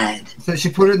God. So she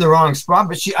put it in the wrong spot.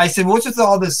 But I said, what's with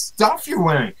all this stuff you're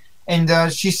wearing? And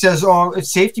she says, oh,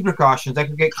 it's safety precautions. I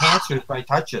could get cancer if I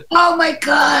touch it. Oh, my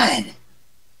God.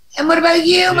 And what about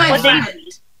you, my friend?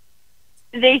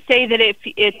 They say that if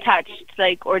it touched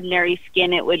like ordinary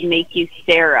skin, it would make you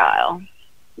sterile.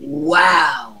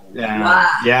 Wow. Yeah. Wow.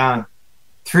 Yeah.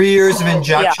 3 years of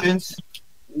injections.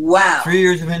 Wow. 3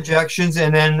 years of injections,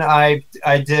 and then I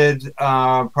did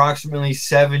approximately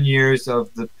 7 years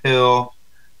of the pill,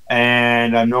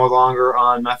 and I'm no longer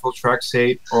on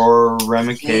methotrexate or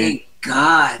Remicade. Thank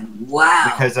God.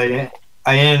 Wow. Because I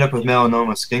ended up with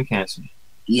melanoma skin cancer.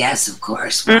 Yes, of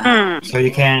course. Wow. So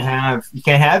you can't have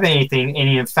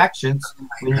any infections,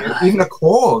 even a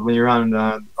cold when you're on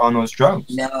those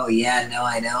drugs. No,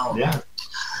 I know. Yeah.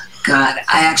 God,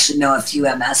 I actually know a few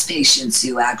MS patients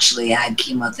who actually had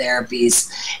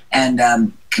chemotherapies and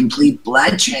complete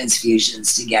blood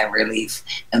transfusions to get relief.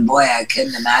 And boy, I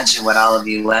couldn't imagine what all of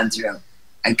you went through.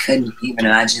 I couldn't even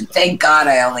imagine. Thank God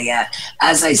I only had,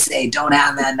 as I say, don't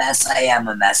have MS, I am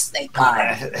a mess. Thank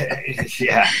God.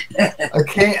 Yeah.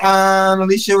 Okay,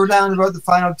 Alicia, we're down to about the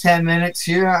final 10 minutes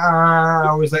here. I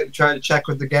always like to try to check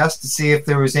with the guests to see if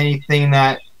there was anything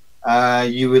that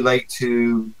you would like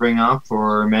to bring up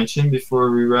or mention before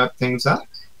we wrap things up.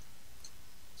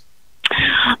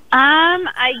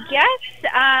 I guess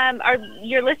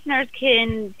your listeners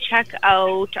can check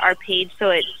out our page. So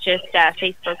it's just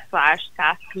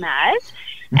Facebook/SaskMed,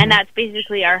 and that's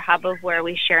basically our hub of where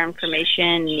we share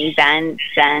information, events,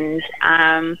 and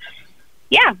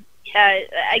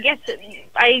I guess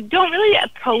I don't really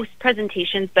post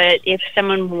presentations, but if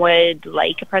someone would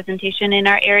like a presentation in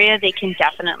our area, they can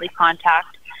definitely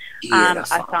contact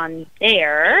us on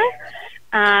there.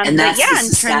 And that's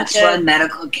the Saskatchewan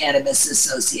Medical Cannabis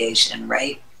Association,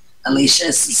 right?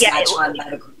 Alicia, Saskatchewan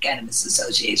Medical Cannabis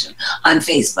Association on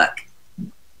Facebook.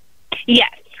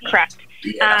 Yes, correct.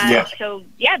 So,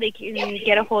 they can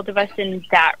get a hold of us in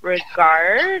that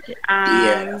regard.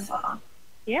 Beautiful.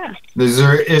 Yeah. Is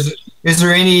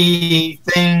there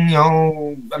anything,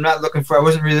 I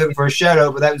wasn't really looking for a shout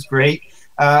out, but that was great.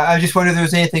 I just wondered if there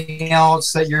was anything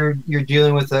else that you're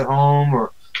dealing with at home,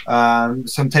 or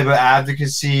some type of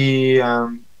advocacy,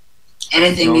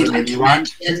 anything you'd like to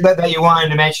mention that you wanted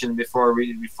to mention before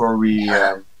we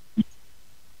no?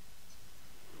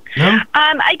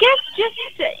 I guess just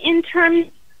in terms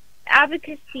of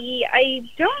advocacy, I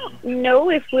don't know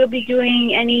if we'll be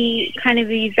doing any kind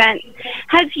of event.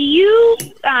 Have you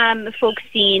folks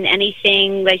seen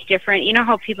anything like different? You know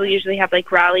how people usually have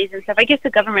like rallies and stuff. I guess the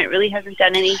government really hasn't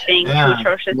done anything too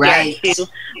atrocious yet to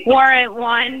warrant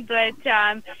one, but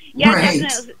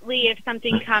definitely if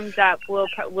something comes up,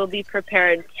 we'll be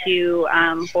prepared to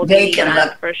hold an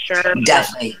event for sure.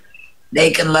 Definitely.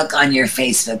 They can look on your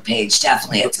Facebook page.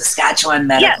 Definitely. It's the Saskatchewan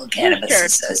Medical Cannabis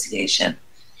Association.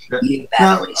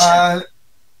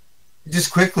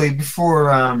 Just quickly,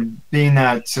 before being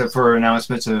that for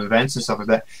announcements of events and stuff like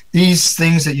that, these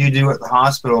things that you do at the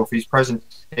hospital for these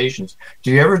presentations,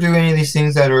 do you ever do any of these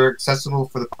things that are accessible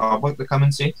for the public to come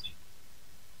and see?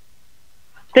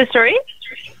 Sorry?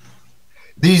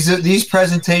 These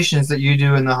presentations that you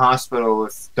do in the hospital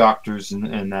with doctors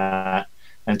and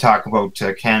talk about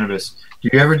cannabis, Do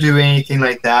you ever do anything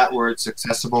like that where it's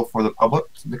accessible for the public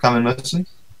to come and listen?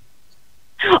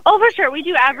 Oh, for sure. We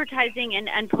do advertising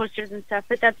and posters and stuff,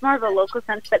 but that's more of a local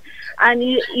sense. But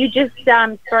you just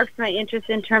sparked my interest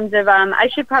in terms of I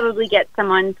should probably get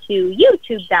someone to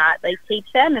YouTube that, like tape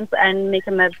them and make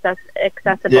them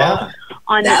accessible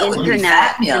on the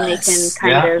internet, and they can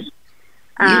kind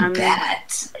of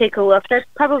take a look. That's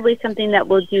probably something that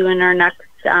we'll do in our next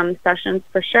sessions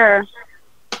for sure.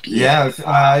 Yeah,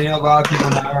 a lot of people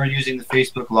now are using the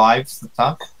Facebook Lives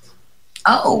stuff.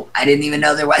 Oh, I didn't even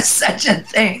know there was such a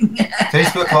thing.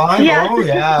 Facebook Live? Yeah. Oh,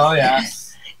 yeah.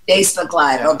 Facebook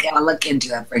Live. Okay, I'll look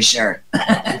into it for sure.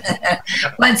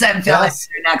 Once I'm feeling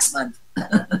through next month.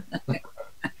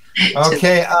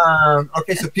 Okay,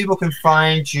 so people can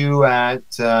find you at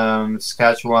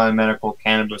Saskatchewan Medical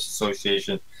Cannabis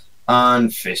Association on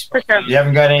Facebook. For sure. You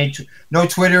haven't got no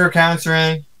Twitter accounts or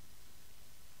anything?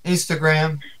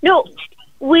 Instagram? No.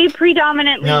 We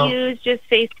predominantly use just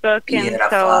Facebook and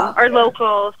our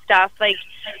local stuff. Like,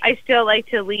 I still like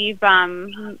to leave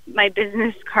my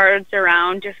business cards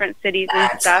around different cities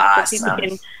and stuff, awesome. So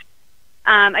people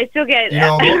can. I still get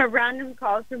random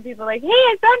calls from people like, "Hey,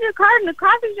 I found your card in the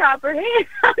coffee shop," or "Hey, I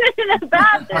found it in the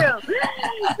bathroom."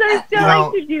 So I still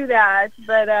like to do that,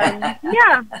 but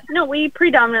we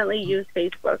predominantly use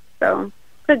Facebook, so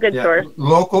it's a good source.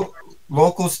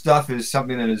 Local stuff is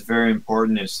something that is very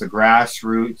important. It's the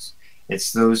grassroots.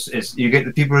 You get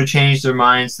the people to change their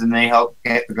minds, then they help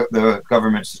get the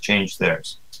governments to change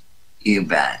theirs. You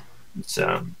bet.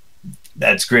 So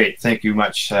that's great. Thank you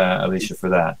much, Alicia, for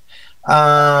that.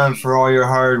 For all your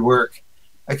hard work.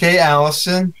 Okay,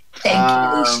 Alison. Thank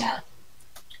you, Alicia.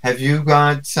 Have you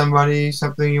got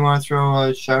something you want to throw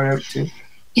a shout out to?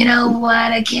 You know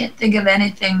what? I can't think of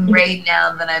anything right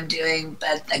now that I'm doing,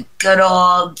 but the good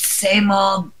old, same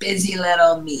old, busy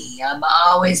little me. I'm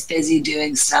always busy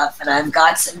doing stuff, and I've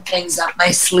got some things up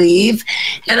my sleeve,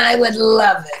 and I would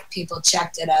love it if people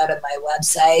checked it out at my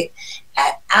website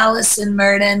at Alison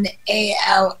Myrden,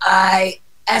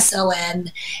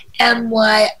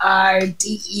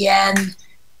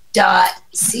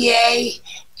 ALISonMyrden.ca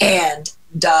and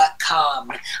 .com.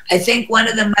 I think one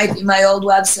of them might be my old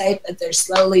website, but they're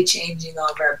slowly changing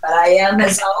over. But I am,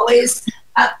 as always,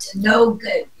 up to no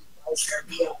good.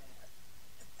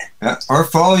 Or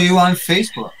follow you on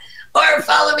Facebook. Or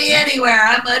follow me anywhere.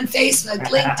 I'm on Facebook,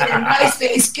 LinkedIn,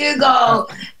 MySpace, Google,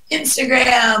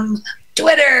 Instagram,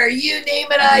 Twitter. You name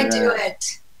it, I do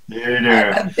it.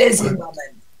 I'm a busy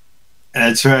woman.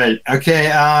 That's right. Okay,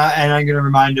 and I'm going to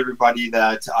remind everybody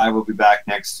that I will be back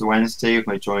next Wednesday with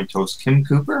my joint host Kim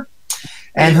Cooper,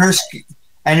 and her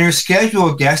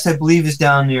scheduled guest, I believe, is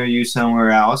down near you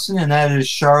somewhere, Alison, and that is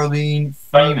Charlene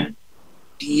Freeman.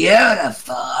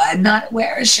 Beautiful. I'm not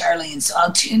aware of Charlene, so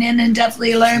I'll tune in and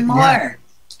definitely learn more.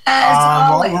 As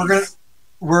always.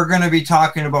 We're going to be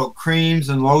talking about creams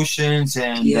and lotions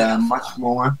and much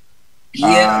more.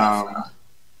 Beautiful.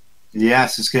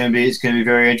 Yes, it's going to be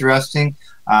very interesting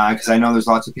because I know there's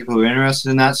lots of people who are interested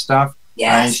in that stuff.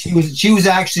 Yes. And she was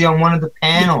actually on one of the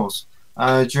panels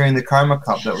during the Karma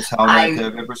Cup that was held at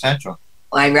Vibra Central.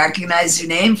 Well, I recognize her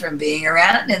name from being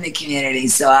around in the community,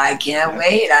 so I can't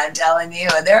wait. I'm telling you,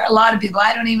 there are a lot of people.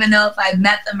 I don't even know if I've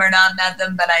met them or not met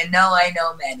them, but I know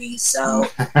many. So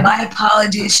my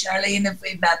apologies, Charlene, if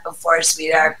we've met before,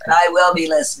 sweetheart, but I will be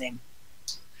listening.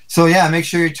 So yeah, make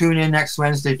sure you tune in next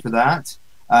Wednesday for that.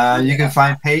 You can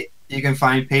find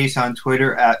Pace on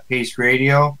Twitter at Pace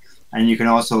Radio, and you can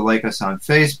also like us on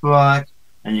Facebook,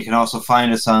 and you can also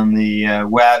find us on the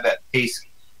web at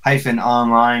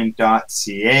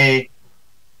pace-online.ca.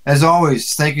 As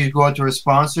always, thank you to go out to our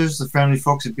sponsors, the friendly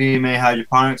folks at BMA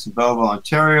Hydroponics in Belleville,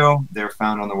 Ontario. They're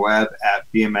found on the web at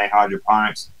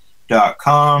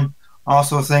bmahydroponics.com.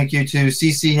 Also, thank you to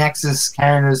CC Nexus,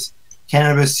 Canada's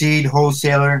cannabis seed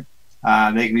wholesaler.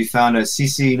 They can be found at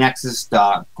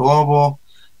ccnexus.global.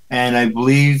 And I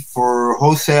believe for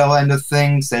wholesale end of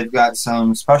things, they've got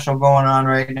some special going on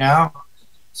right now.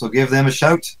 So give them a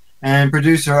shout. And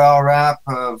producer Al Rapp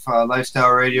of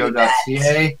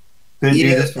lifestyleradio.ca. Couldn't do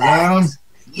this without him.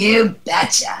 You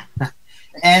betcha.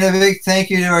 And a big thank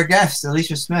you to our guest,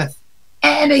 Alicia Smith.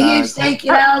 And a huge thank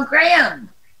you to Al Graham.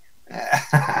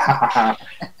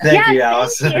 Thank you,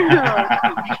 Alison.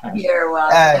 You're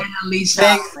welcome. And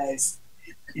Alicia, always.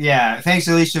 Yeah, thanks,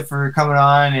 Alicia, for coming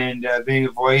on and being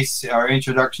a voice. Our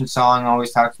introduction song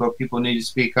always talks about people need to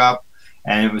speak up,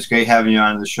 and it was great having you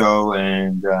on the show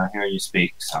and hearing you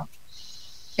speak. So,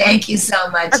 thank you so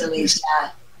much,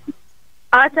 Alicia.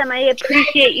 Awesome. I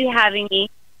appreciate you having me.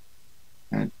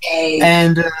 Hey.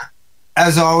 And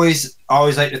as always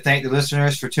like to thank the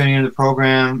listeners for tuning into the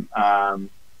program.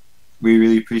 we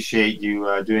really appreciate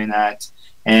you doing that.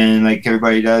 And like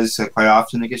everybody does, quite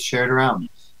often it gets shared around.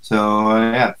 So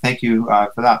yeah, thank you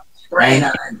for that. Right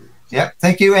on. Yep,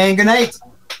 thank you, and good night.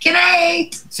 Good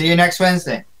night. See you next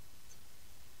Wednesday.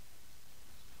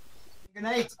 Good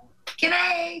night. Good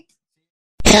night.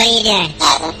 So what are you doing?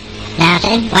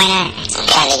 Nothing? Why not? I'm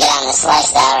trying to get on this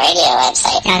Lifestyle Radio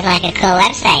website. Sounds like a cool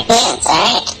website. Yeah, it's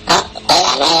alright. Oh, wait,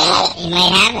 I might have it. You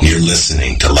might have it. You're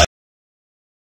listening to